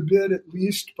eased a bit, at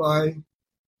least by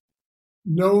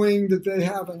knowing that they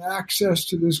have an access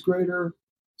to this greater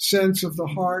sense of the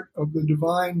heart, of the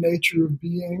divine nature of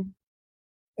being.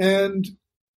 And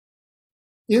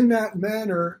in that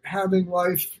manner, having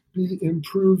life be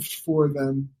improved for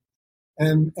them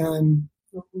and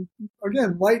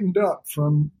again, lightened up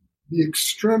from the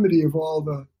extremity of all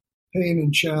the pain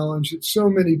and challenge that so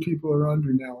many people are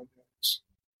under nowadays.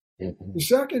 Mm-hmm. The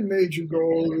second major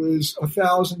goal is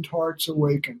 1,000 hearts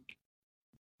awakened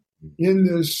in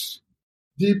this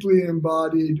deeply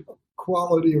embodied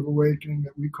quality of awakening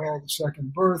that we call the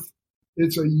second birth.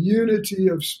 It's a unity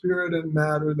of spirit and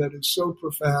matter that is so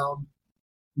profound,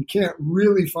 you can't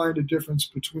really find a difference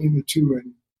between the two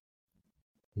anymore.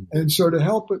 And so to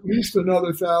help at least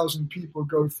another 1,000 people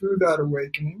go through that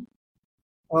awakening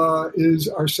is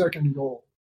our second goal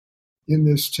in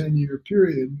this 10-year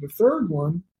period. The third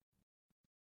one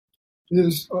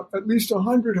is at least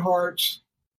 100 hearts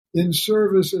in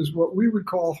service as what we would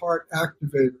call heart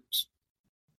activators.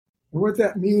 And what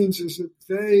that means is that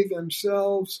they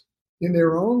themselves, in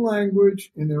their own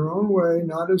language, in their own way,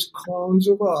 not as clones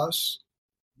of us,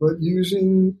 but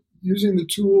using the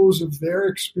tools of their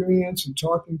experience and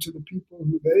talking to the people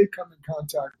who they come in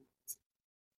contact with,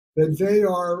 that they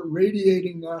are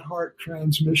radiating that heart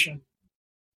transmission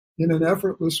in an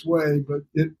effortless way, but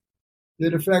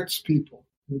it affects people.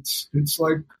 It's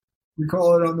like we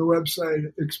call it on the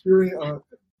website,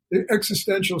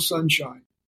 existential sunshine.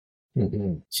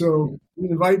 Mm-hmm. So we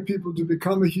invite people to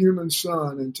become a human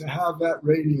sun and to have that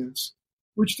radiance,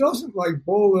 which doesn't like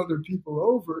bowl other people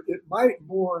over. It might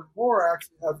more and more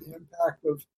actually have the impact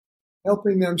of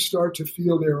helping them start to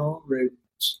feel their own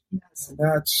radiance. Yes. And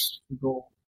that's the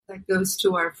goal. That goes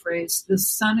to our phrase, the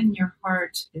sun in your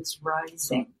heart is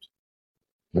rising.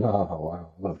 Oh,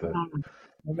 wow. Love that.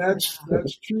 And that's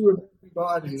true of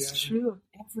everybody. It's true of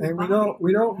everybody. And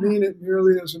we don't mean it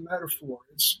merely as a metaphor.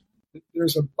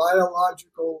 There's a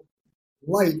biological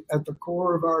light at the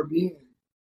core of our being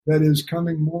that is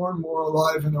coming more and more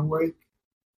alive and awake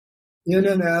in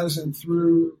and as and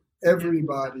through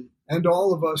everybody and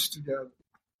all of us together.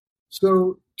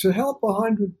 So to help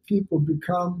 100 people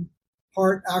become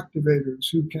heart activators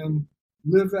who can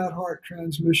live that heart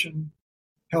transmission,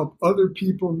 help other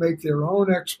people make their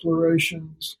own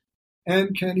explorations,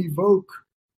 and can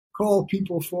call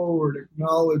people forward,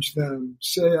 acknowledge them,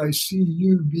 say, I see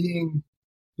you being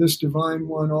this divine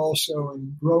one also,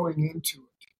 and growing into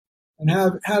it,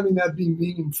 and having that be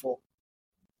meaningful.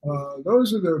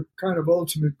 Those are the kind of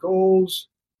ultimate goals.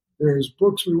 There's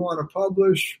books we want to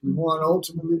publish. We want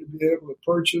ultimately to be able to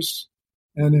purchase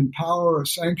and empower a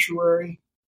sanctuary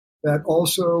that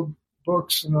also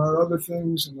books and our other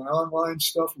things and the online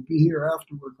stuff will be here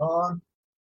after we're gone.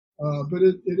 But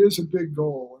it is a big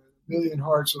goal. A Million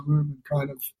Hearts of Lumen kind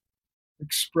of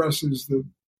expresses the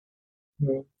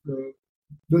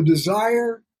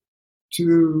desire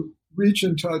to reach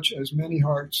and touch as many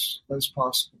hearts as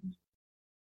possible.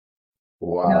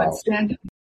 Wow.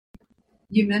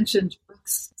 You mentioned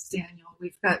books, Daniel.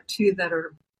 We've got two that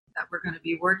we're going to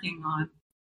be working on.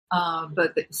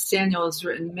 But Saniel has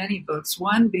written many books,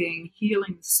 one being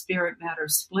Healing the Spirit Matter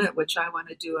Split, which I want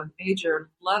to do a major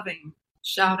loving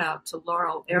shout out to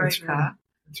Laurel Erica,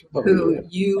 who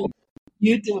you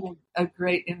did a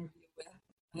great interview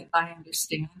with. I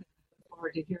understand. I look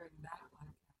forward to hearing that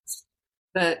podcast.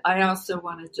 But I also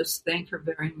want to just thank her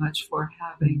very much for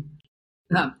having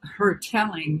her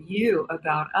telling you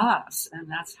about us. And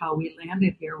that's how we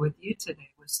landed here with you today,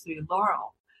 was through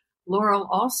Laurel. Laurel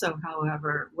also,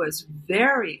 however, was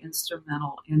very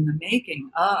instrumental in the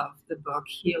making of the book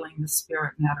Healing the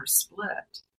Spirit Matter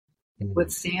Split with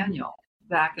Saniel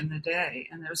back in the day.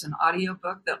 And there's an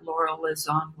audiobook that Laurel is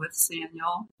on with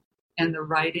Saniel, and the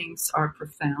writings are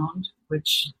profound,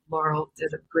 which Laurel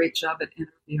did a great job at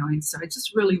interviewing. So I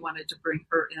just really wanted to bring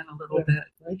her in a little bit.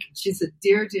 She's a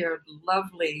dear, dear,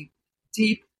 lovely,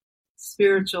 deep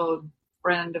spiritual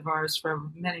friend of ours for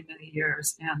many, many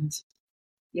years. And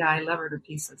yeah, I love her to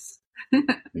pieces.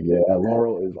 Yeah,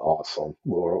 Laurel is awesome.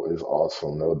 Laurel is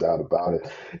awesome, no doubt about it.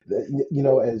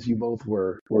 As you both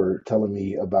were telling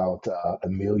me about A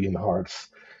Million Hearts,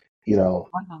 Wow.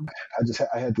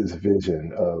 I had this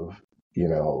vision of,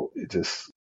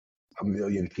 just a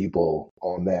million people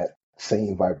on that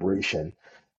same vibration.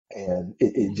 And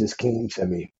it just came to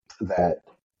me that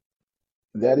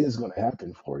is going to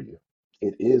happen for you.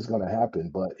 It is going to happen,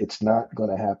 but it's not going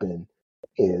to happen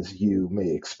as you may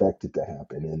expect it to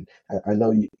happen. And I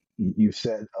know you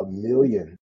said a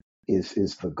million is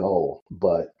the goal,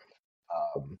 but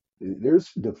there's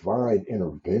divine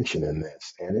intervention in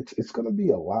this, and it's going to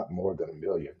be a lot more than a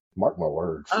million. Mark my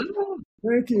words. Oh,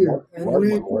 Thank you. Mark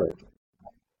my words.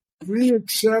 We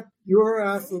accept your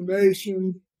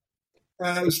affirmation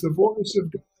as the voice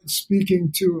of God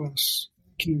speaking to us.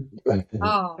 Thank you.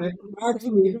 oh, And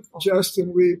actually,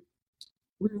 Justin, we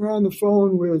were on the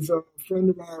phone with a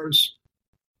friend of ours,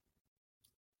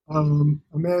 a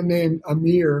man named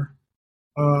Amir.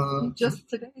 just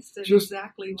today said just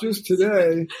exactly what just you said.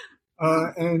 today,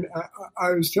 and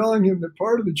I was telling him that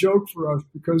part of the joke for us,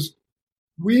 because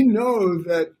we know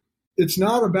that it's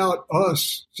not about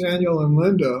us, Saniel and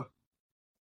Linda,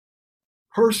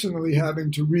 personally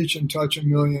having to reach and touch a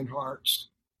million hearts,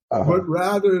 but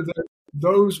rather that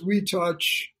those we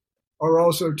touch are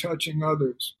also touching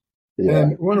others. Yeah.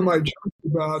 And one of my jokes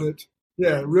about it,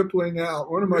 rippling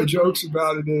out. One of my jokes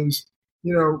about it is,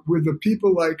 with the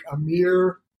people like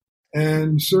Amir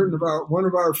and one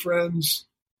of our friends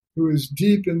who is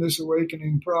deep in this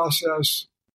awakening process,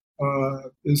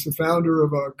 is the founder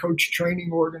of a coach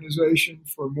training organization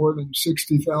for more than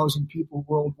 60,000 people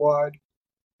worldwide.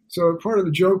 So part of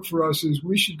the joke for us is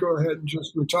we should go ahead and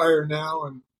just retire now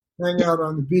and hang out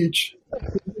on the beach.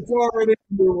 It's already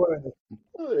underway.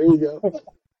 There you go.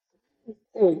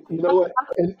 And you know what?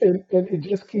 And it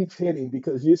just keeps hitting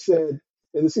because you said,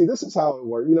 and see, this is how it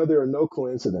works. There are no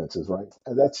coincidences, right?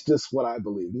 And that's just what I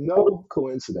believe. No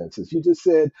coincidences. You just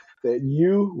said that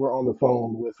you were on the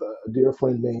phone with a dear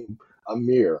friend named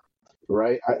Amir,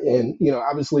 right? And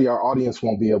obviously our audience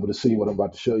won't be able to see what I'm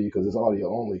about to show you because it's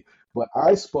audio only. But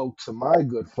I spoke to my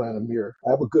good friend Amir.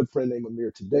 I have a good friend named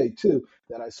Amir today too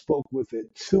that I spoke with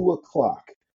at 2:00.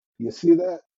 You see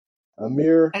that,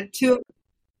 Amir? At 2.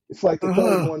 It's like the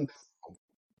third one.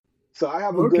 So I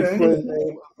have a good friend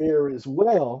named Amir as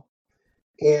well.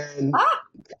 And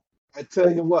I tell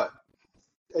you what,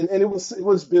 and it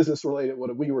was business related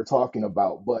what we were talking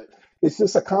about, but it's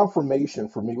just a confirmation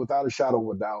for me without a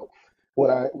shadow of a doubt when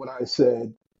I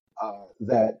said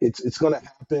that it's going to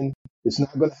happen. It's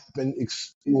not going to happen,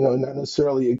 not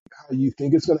necessarily how you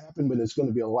think it's going to happen, but it's going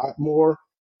to be a lot more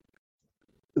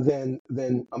than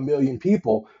a million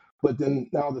people. But then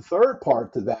now the third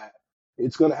part to that,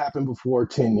 it's going to happen before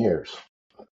 10 years.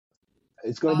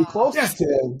 It's going to be close to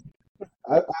 10.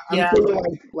 I'm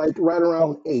feeling like right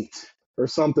around 8 or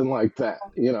something like that,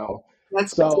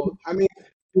 So, I mean,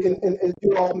 and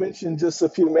you all mentioned just a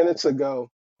few minutes ago,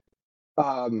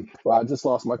 well, I just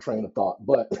lost my train of thought,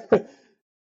 but,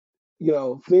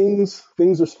 things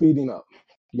are speeding up,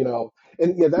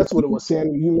 and yeah, that's what it was.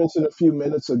 Samuel, you mentioned a few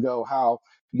minutes ago how,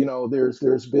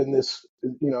 there's been this,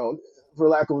 for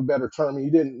lack of a better term,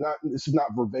 you didn't, not, this is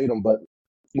not verbatim, but,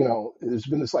 there's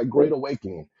been this like great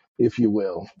awakening, if you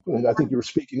will. And I think you were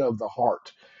speaking of the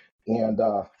heart, and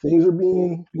things are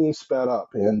being sped up,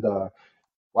 and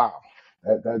wow,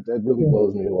 that really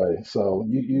blows me away. So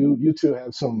you two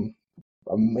have some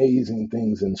amazing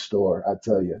things in store. I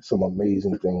tell you, some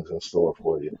amazing things in store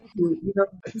for you.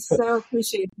 So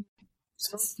appreciate it.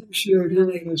 So appreciate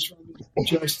hearing this from you,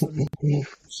 Justin.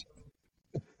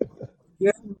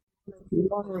 Yeah, we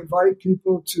want to invite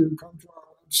people to come to our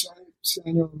website,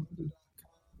 saniel.com,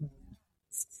 and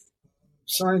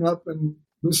sign up and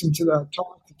listen to that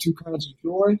talk, The Two Kinds of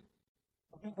Joy.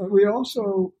 And we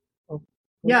also...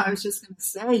 Yeah, I was just going to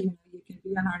say, you can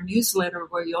be in our newsletter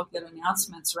where you'll get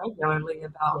announcements regularly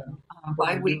about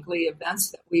bi-weekly events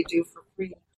that we do for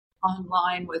free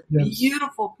online with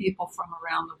beautiful people from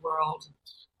around the world.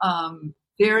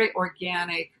 Very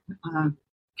organic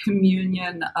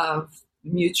communion of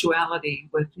mutuality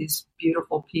with these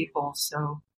beautiful people.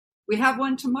 So we have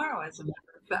one tomorrow, as a matter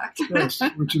of fact. Yes,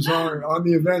 which is on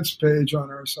the events page on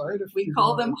our site. We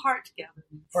call them heart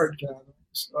gatherings. Heart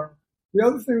gatherings. The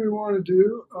other thing we want to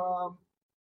do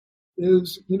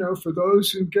is, for those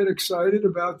who get excited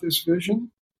about this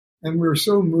vision, and we're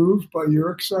so moved by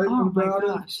your excitement about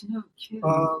it. No kidding.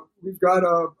 We've got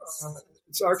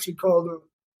it's actually called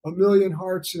a Million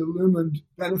Hearts Illumined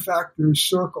Benefactors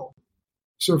Circle.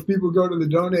 So if people go to the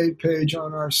donate page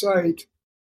on our site,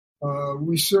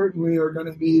 we certainly are going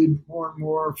to need more and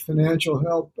more financial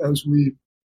help as we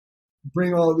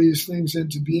bring all these things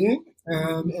into being.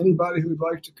 And anybody who'd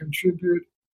like to contribute,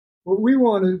 what we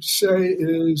want to say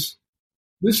is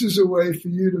this is a way for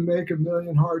you to make A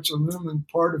Million Hearts Illumined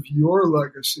part of your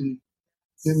legacy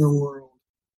in the world,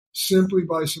 simply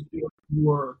by supporting the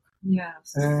work.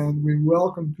 Yes. And we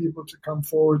welcome people to come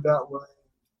forward that way.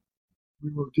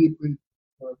 We will deeply,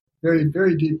 very,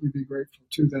 very deeply be grateful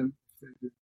to them if they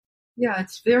do. Yeah,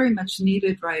 it's very much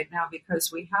needed right now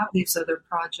because we have these other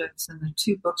projects and the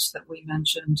 2 books that we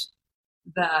mentioned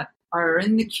that are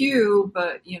in the queue,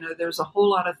 but there's a whole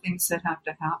lot of things that have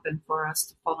to happen for us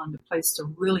to fall into place to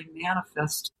really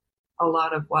manifest a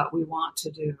lot of what we want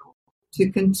to do, to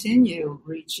continue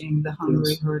reaching the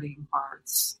hungry, hurting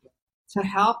hearts, to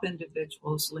help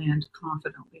individuals land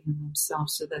confidently in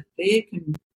themselves so that they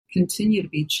can continue to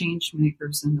be change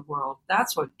makers in the world.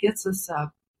 That's what gets us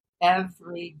up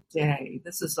every day.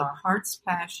 This is our heart's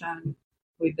passion.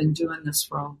 We've been doing this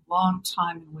for a long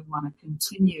time, and we want to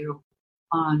continue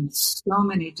on so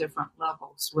many different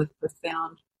levels with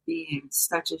profound beings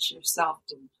such as yourself,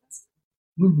 dear Justin.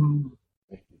 Mm-hmm.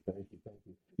 Thank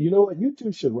you. You know what? You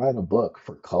two should write a book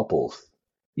for couples.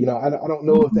 I don't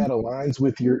know if that aligns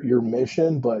with your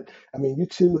mission, but I mean, you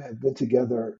two have been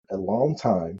together a long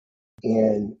time,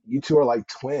 and you two are like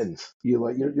twins.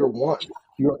 You're one.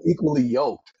 You're equally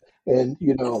yoked, and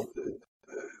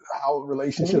how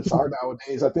relationships are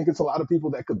nowadays. I think it's a lot of people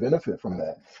that could benefit from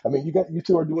that. I mean, you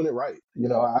two are doing it right.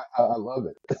 I love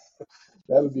it.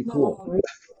 That would be cool.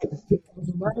 As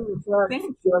a matter of fact,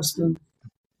 Justin,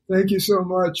 thank you so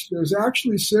much. There's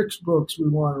actually 6 books we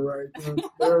want to write.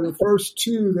 There are the first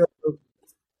 2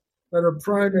 that are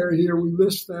primary here. We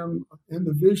list them in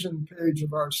the vision page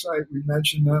of our site. We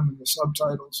mention them in the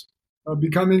subtitles.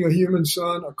 Becoming a Human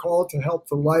Son, A Call to Help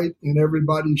the Light in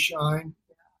Everybody Shine.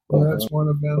 Well, that's one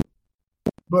of them.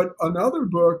 But another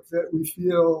book that we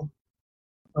feel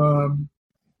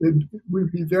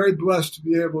we'd be very blessed to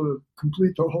be able to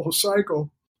complete the whole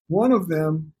cycle. One of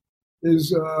them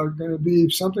is going to be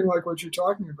something like what you're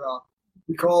talking about.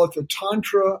 We call it the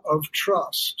Tantra of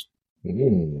Trust.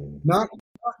 Not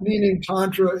meaning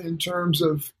Tantra in terms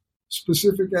of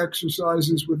specific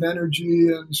exercises with energy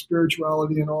and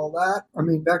spirituality and all that. I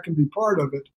mean, that can be part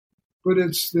of it. But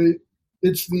it's the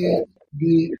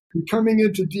coming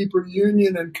into deeper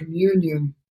union and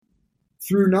communion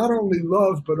through not only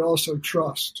love, but also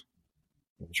trust.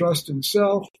 Trust in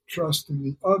self, trust in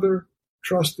the other,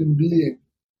 trust in being.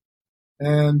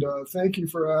 And thank you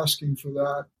for asking for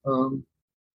that.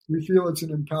 We feel it's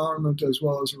an empowerment as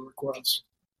well as a request.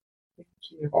 Thank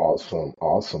you.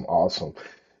 Awesome.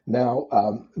 Now,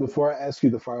 before I ask you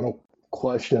the final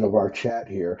question of our chat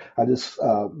here, I just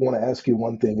want to ask you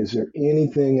one thing. Is there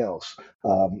anything else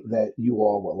that you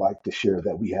all would like to share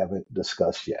that we haven't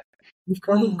discussed yet? We've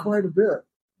covered quite a bit.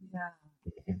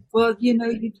 Yeah. Well,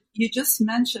 you just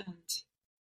mentioned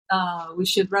we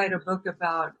should write a book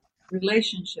about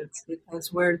relationships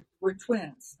because we're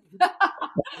twins.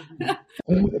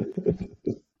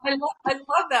 I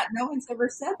love that. No one's ever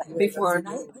said that before, and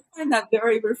I find that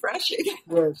very refreshing.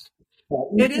 Yes.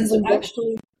 It is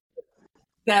actually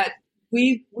that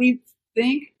we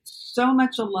think so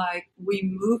much alike. We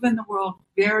move in the world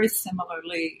very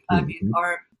similarly. I mean,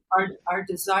 our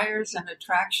desires and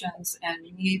attractions and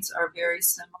needs are very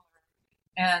similar.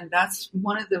 And that's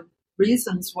one of the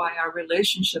reasons why our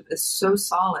relationship is so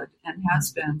solid and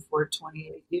has been for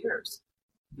 28 years,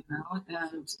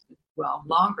 and well,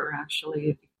 longer actually,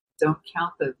 if you don't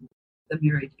count the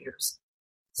married years.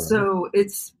 Right. So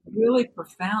it's really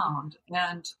profound.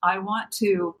 And I want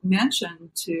to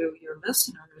mention to your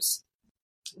listeners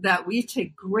that we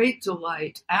take great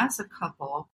delight as a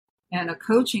couple and a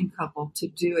coaching couple to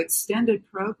do extended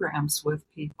programs with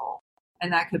people.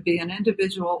 And that could be an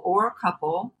individual or a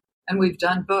couple. And we've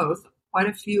done both, quite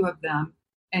a few of them.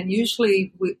 And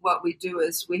usually what we do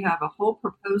is we have a whole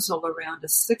proposal around a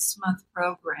 6-month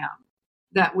program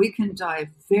that we can dive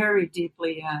very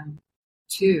deeply in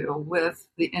to with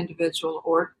the individual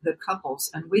or the couples.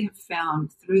 And we have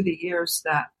found through the years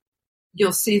that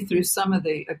you'll see through some of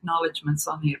the acknowledgments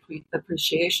on the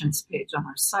appreciations page on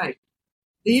our site,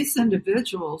 these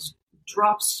individuals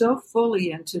drop so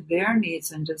fully into their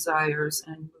needs and desires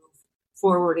and move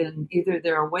forward in either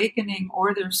their awakening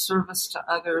or their service to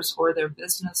others or their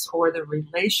business or their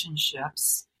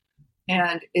relationships.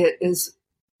 And it is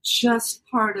just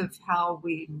part of how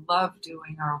we love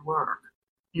doing our work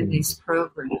in these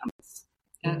programs.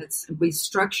 And we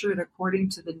structure it according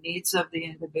to the needs of the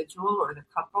individual or the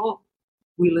couple.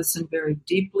 We listen very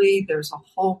deeply. There's a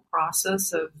whole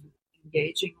process of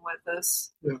engaging with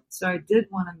us. Yeah. So I did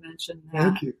want to mention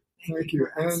that. Thank you.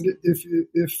 And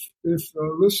if a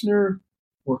listener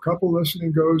or couple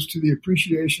listening goes to the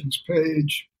appreciations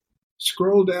page,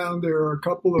 scroll down, there are a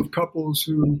couple of couples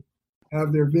who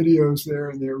have their videos there,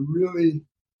 and they're really,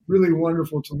 really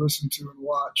wonderful to listen to and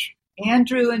watch.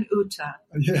 Andrew and Uta.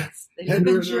 Yes,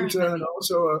 Andrew and Uta, and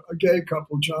also a gay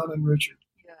couple, John and Richard.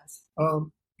 Yes.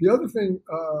 The other thing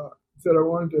that I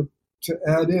wanted to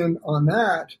add in on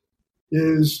that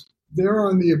is there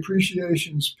on the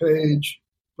appreciations page,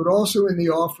 but also in the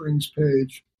offerings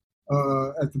page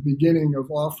at the beginning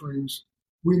of offerings,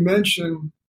 we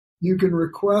mention you can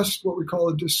request what we call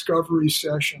a discovery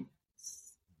session,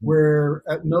 where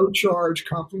at no charge,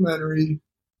 complimentary,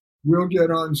 we'll get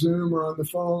on Zoom or on the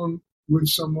phone with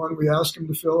someone. We ask them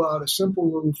to fill out a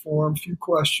simple little form, few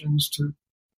questions to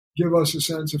give us a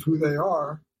sense of who they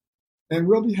are. And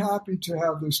we'll be happy to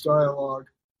have this dialogue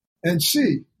and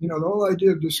see. The whole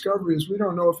idea of discovery is we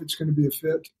don't know if it's going to be a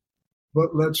fit,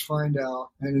 but let's find out.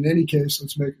 And in any case,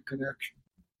 let's make a connection.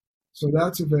 So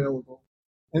that's available.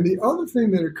 And the other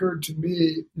thing that occurred to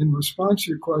me in response to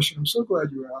your question, I'm so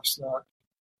glad you asked that.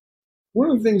 One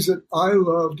of the things that I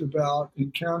loved about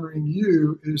encountering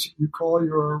you is you call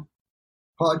your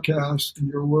podcast and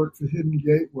your work the Hidden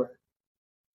Gateway.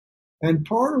 And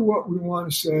part of what we want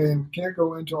to say, and we can't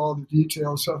go into all the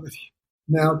details of it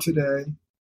now today,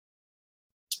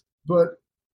 but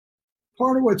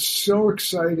part of what's so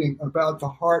exciting about the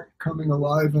heart coming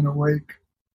alive and awake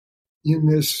in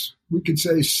this, we could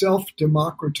say,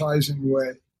 self-democratizing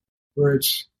way, where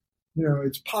it's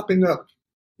popping up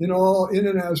in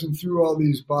and as and through all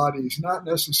these bodies, not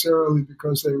necessarily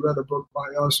because they read a book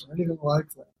by us or anything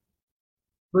like that.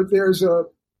 But there's a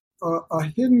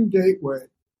hidden gateway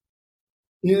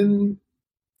in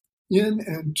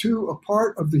and to a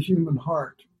part of the human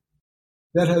heart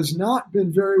that has not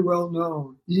been very well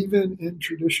known, even in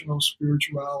traditional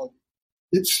spirituality.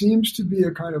 It seems to be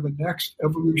a kind of a next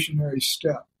evolutionary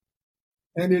step.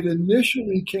 And it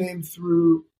initially came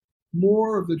through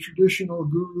more of the traditional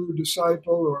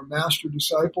guru-disciple or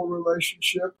master-disciple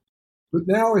relationship. But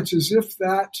now it's as if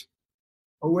that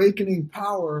awakening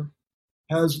power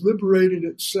has liberated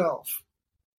itself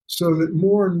so that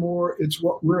more and more it's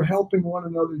what we're helping one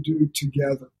another do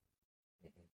together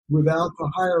without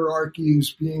the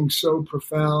hierarchies being so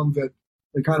profound that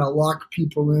they kind of lock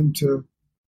people into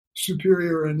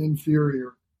superior and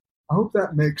inferior. I hope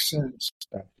that makes sense.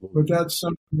 Absolutely. But that's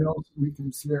something else we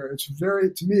can share.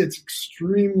 To me, it's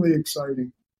extremely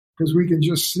exciting because we can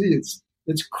just see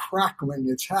it's crackling,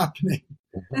 it's happening.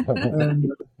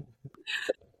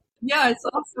 Yeah, it's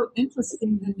also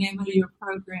interesting, the name of your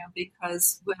program,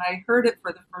 because when I heard it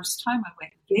for the first time, I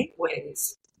went,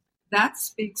 Gateways. That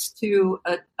speaks to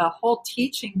a whole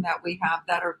teaching that we have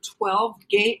that are 12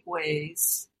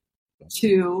 gateways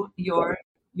to your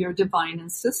divine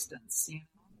insistence.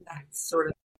 That's sort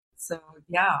of, so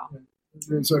yeah.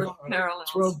 There's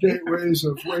 12 gateways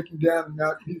of waking down and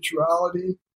not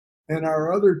mutuality. And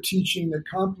our other teaching that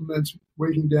complements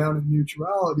waking down and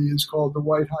mutuality is called the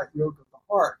White Hot Yoga of the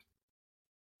Heart.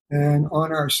 And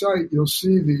on our site, you'll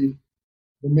see the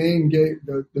main gate,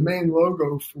 the main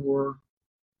logo for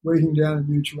Breaking Down in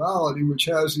Mutuality, which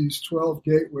has these 12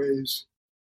 gateways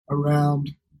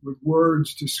around with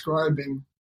words describing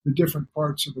the different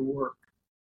parts of the work.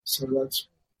 So that's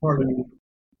part of the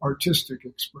artistic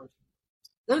expression.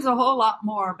 There's a whole lot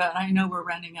more, but I know we're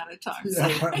running out of time. Yeah.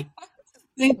 So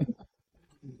thank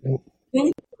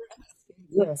you.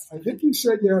 Yes, I think you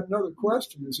said you had another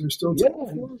question. Is there still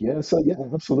time? Yeah,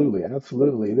 absolutely,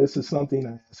 absolutely. This is something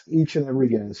I ask each and every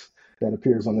guest that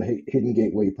appears on the Hidden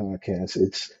Gateway podcast.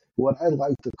 It's what I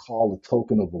like to call a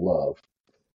token of love.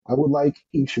 I would like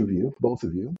each of you, both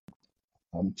of you,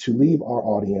 to leave our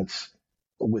audience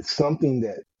with something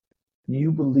that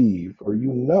you believe or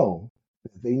you know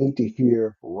that they need to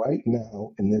hear right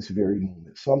now in this very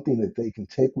moment, something that they can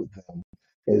take with them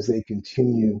as they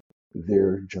continue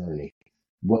their journey.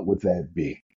 What would that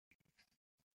be?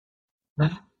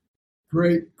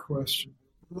 Great question.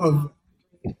 Love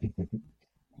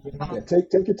Yeah,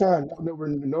 take your time.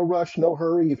 No rush, no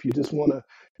hurry. If you just want to,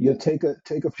 take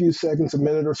a few seconds, a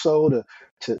minute or so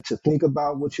to think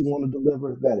about what you want to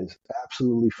deliver. That is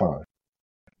absolutely fine.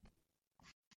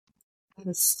 That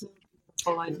is so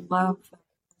beautiful. I love that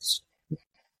question.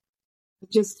 I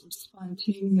just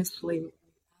spontaneously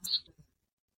asked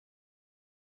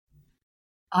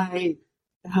it.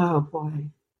 Oh boy.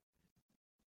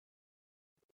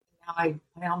 Now I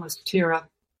almost tear up.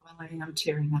 Well, I am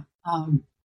tearing up.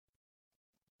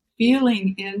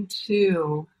 Feeling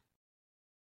into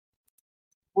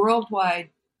worldwide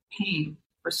pain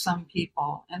for some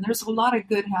people, and there's a lot of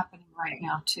good happening right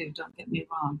now too, don't get me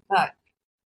wrong, but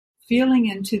feeling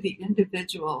into the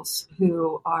individuals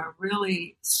who are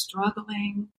really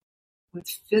struggling with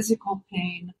physical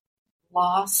pain,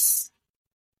 loss,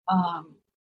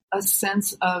 a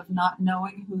sense of not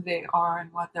knowing who they are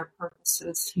and what their purpose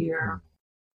is here,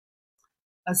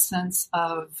 a sense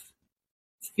of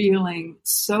feeling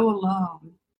so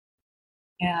alone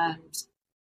and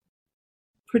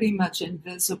pretty much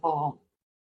invisible.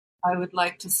 I would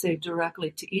like to say directly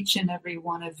to each and every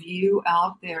one of you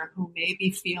out there who may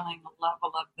be feeling a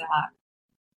level of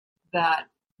that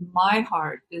my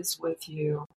heart is with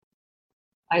you.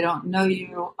 I don't know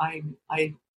you.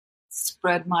 I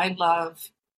spread my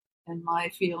love and my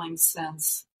feeling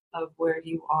sense of where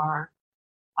you are.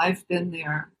 I've been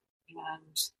there,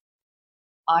 and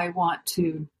I want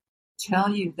to tell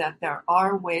you that there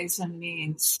are ways and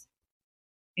means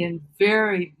in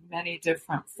very many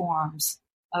different forms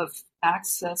of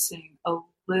accessing a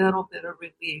little bit of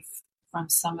relief from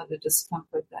some of the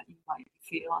discomfort that you might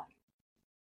be feeling,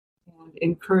 and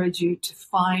encourage you to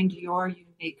find your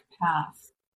unique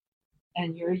path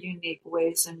and your unique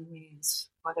ways and means,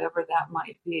 whatever that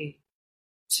might be,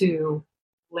 to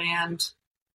land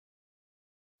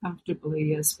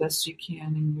comfortably as best you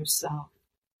can in yourself.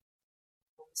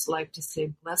 I always like to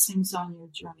say blessings on your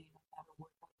journey, no matter where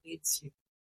it leads you.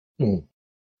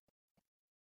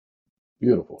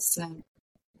 Beautiful. Send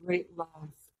great love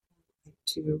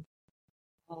to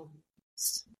all of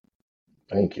us.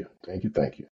 Thank you.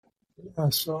 Yeah,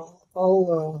 so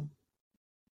I'll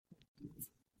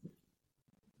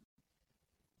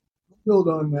build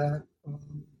on that.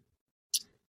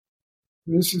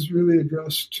 This is really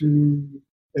addressed to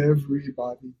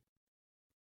everybody,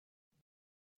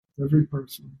 every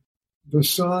person. The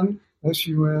sun,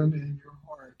 S-U-N, in your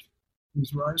heart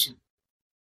is rising.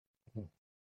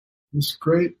 This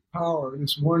great power,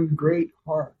 this one great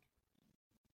heart,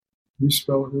 we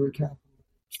spell it with a capital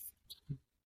to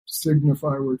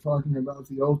signify we're talking about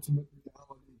the ultimate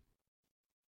reality.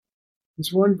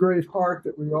 This one great heart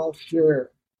that we all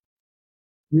share.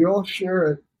 We all share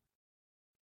it,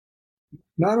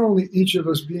 not only each of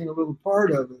us being a little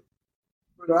part of it,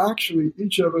 but actually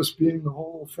each of us being the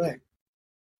whole thing.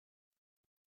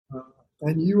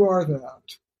 And you are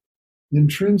that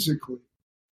intrinsically.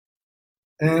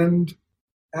 And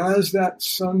as that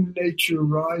sun nature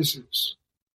rises,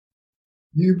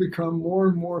 you become more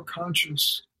and more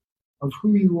conscious of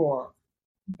who you are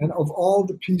and of all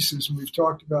the pieces. And we've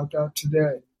talked about that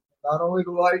today. Not only the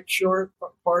light, short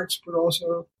parts, but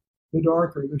also the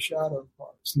darker, the shadow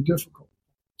parts, the difficult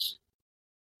parts.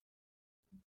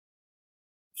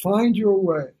 Find your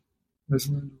way, as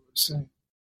Linda was saying.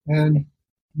 And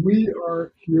we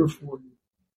are here for you.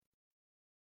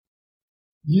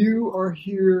 You are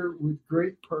here with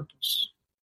great purpose.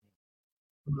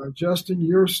 Justin,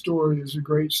 your story is a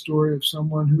great story of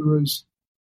someone who has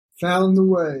found the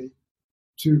way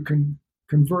to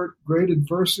convert great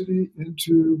adversity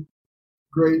into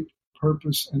great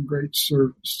purpose and great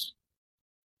service.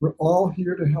 We're all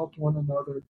here to help one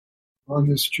another on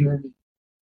this journey.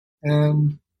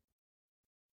 And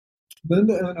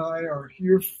Linda and I are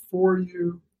here for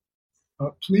you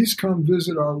please come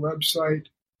visit our website.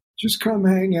 Just come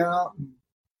hang out and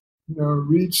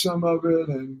read some of it.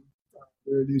 And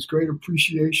there are these great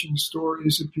appreciation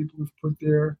stories that people have put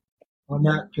there on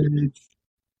that page.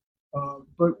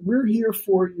 But we're here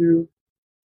for you,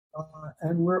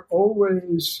 and we're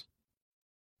always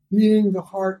being the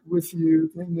heart with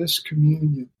you in this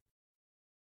communion.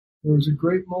 There was a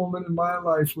great moment in my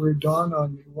life where it dawned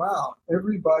on me, wow,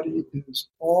 everybody is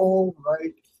all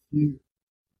right here.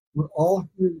 We're all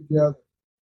here together.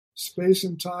 Space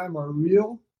and time are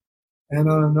real, and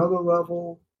on another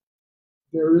level,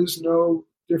 there is no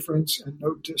difference and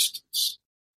no distance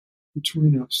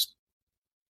between us.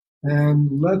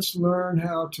 And let's learn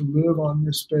how to live on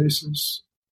this basis,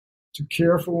 to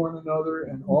care for one another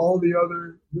and all the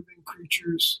other living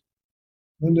creatures.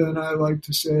 Linda and I like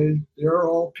to say they're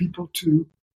all people too,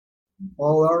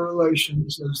 all our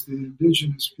relations, as the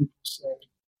indigenous people say.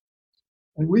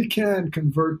 And we can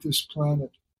convert this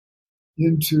planet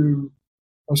into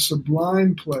a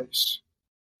sublime place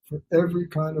for every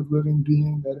kind of living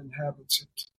being that inhabits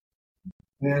it.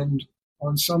 And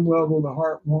on some level, the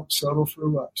heart won't settle for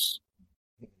less.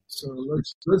 So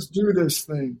let's do this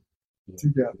thing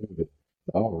together.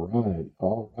 All right.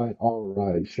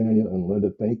 Saniel and Linda,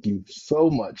 thank you so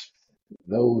much.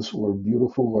 Those were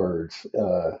beautiful words,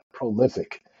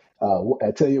 prolific.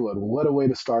 I tell you what a way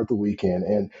to start the weekend.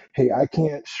 And hey, I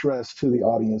can't stress to the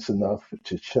audience enough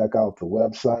to check out the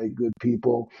website, good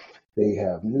people. They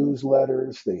have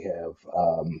newsletters, they have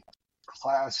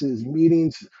classes,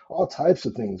 meetings, all types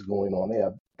of things going on. They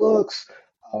have books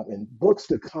and books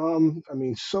to come. I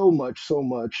mean, so much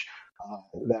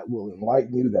that will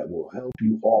enlighten you, that will help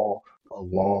you all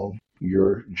along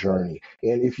your journey.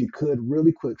 And if you could,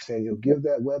 really quick, Saniel, give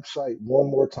that website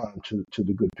one more time to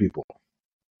the good people.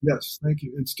 Yes, thank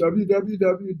you. It's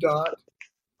www.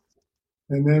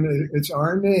 And then it's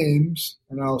our names,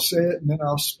 and I'll say it and then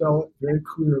I'll spell it very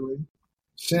clearly.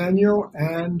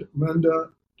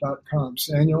 SanielAndLinda.com.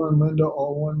 Saniel and Linda,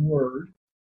 all one word.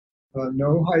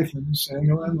 No hyphens,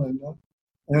 Saniel and Linda.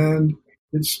 And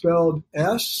it's spelled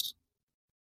S-A-N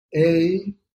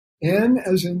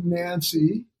as in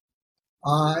Nancy,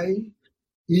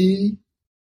 I-E-L-A-N-D,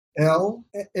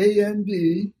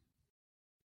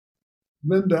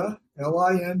 Linda,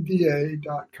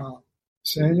 Linda.com.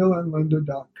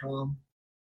 SanielAndLinda.com.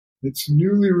 It's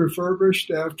newly refurbished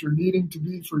after needing to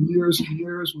be for years and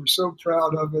years. We're so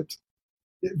proud of it.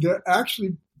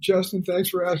 Actually, Justin, thanks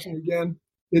for asking again.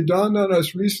 It dawned on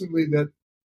us recently that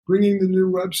bringing the new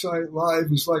website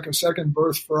live is like a second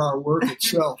birth for our work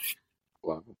itself.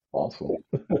 Wow, awesome.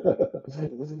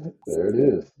 There it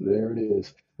is.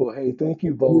 Well, hey, thank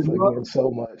you both again so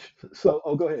much. So,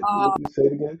 go ahead. You say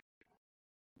it again.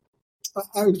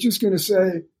 I was just going to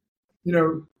say,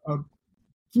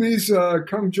 please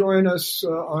come join us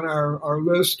on our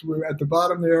list. We're at the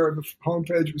bottom there of the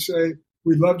homepage. We say,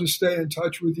 we'd love to stay in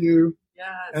touch with you. Yes.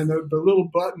 And the little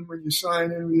button when you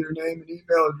sign in with your name and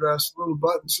email address, the little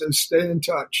button says stay in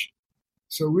touch.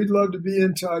 So we'd love to be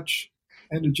in touch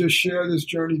and to just share this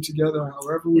journey together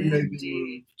however we may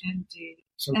be. Indeed.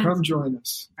 So come join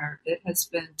us. It has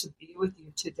been to be with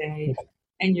you today,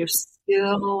 and your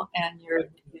skill and your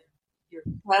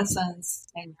presence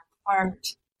and your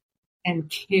heart and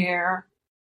care.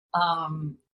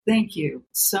 Thank you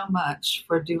so much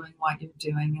for doing what you're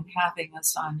doing and having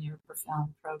us on your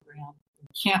profound program.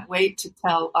 Can't wait to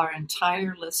tell our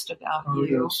entire list about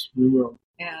you. Yes, we will.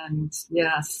 And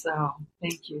yes, so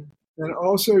thank you. And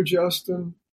also,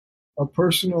 Justin, a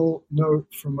personal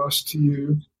note from us to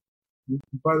you.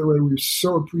 By the way, we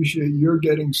so appreciate your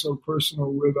getting so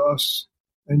personal with us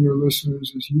and your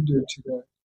listeners as you did today.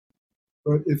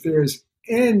 But if there's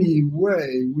any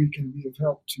way we can be of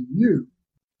help to you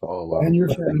and your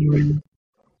family,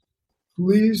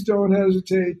 please don't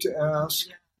hesitate to ask.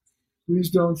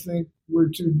 Please don't think we're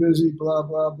too busy, blah,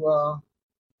 blah, blah.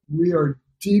 We are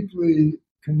deeply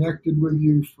connected with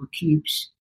you for keeps.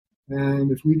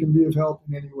 And if we can be of help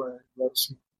in any way, let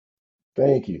us know.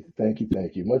 Thank you.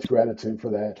 Much gratitude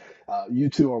for that. You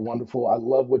two are wonderful. I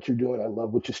love what you're doing. I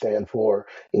love what you stand for.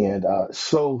 And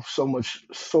so much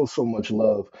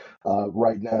love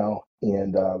right now.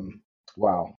 And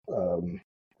wow.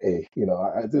 Hey,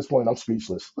 at this point, I'm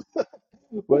speechless.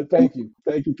 But thank you.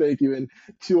 And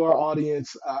to our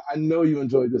audience, I know you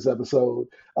enjoyed this episode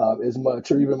as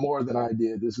much or even more than I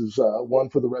did. This is one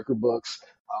for the record books.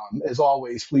 As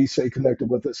always, please stay connected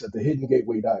with us at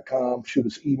thehiddengateway.com. Shoot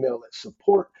us email at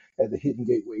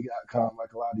support@thehiddengateway.com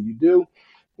like a lot of you do.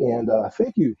 And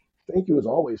thank you as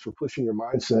always for pushing your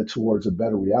mindset towards a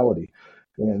better reality.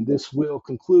 And this will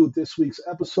conclude this week's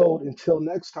episode. Until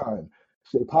next time,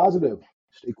 stay positive,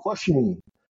 Stay questioning,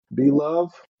 be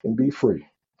love, and be free.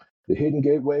 The Hidden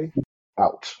Gateway,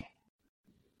 out.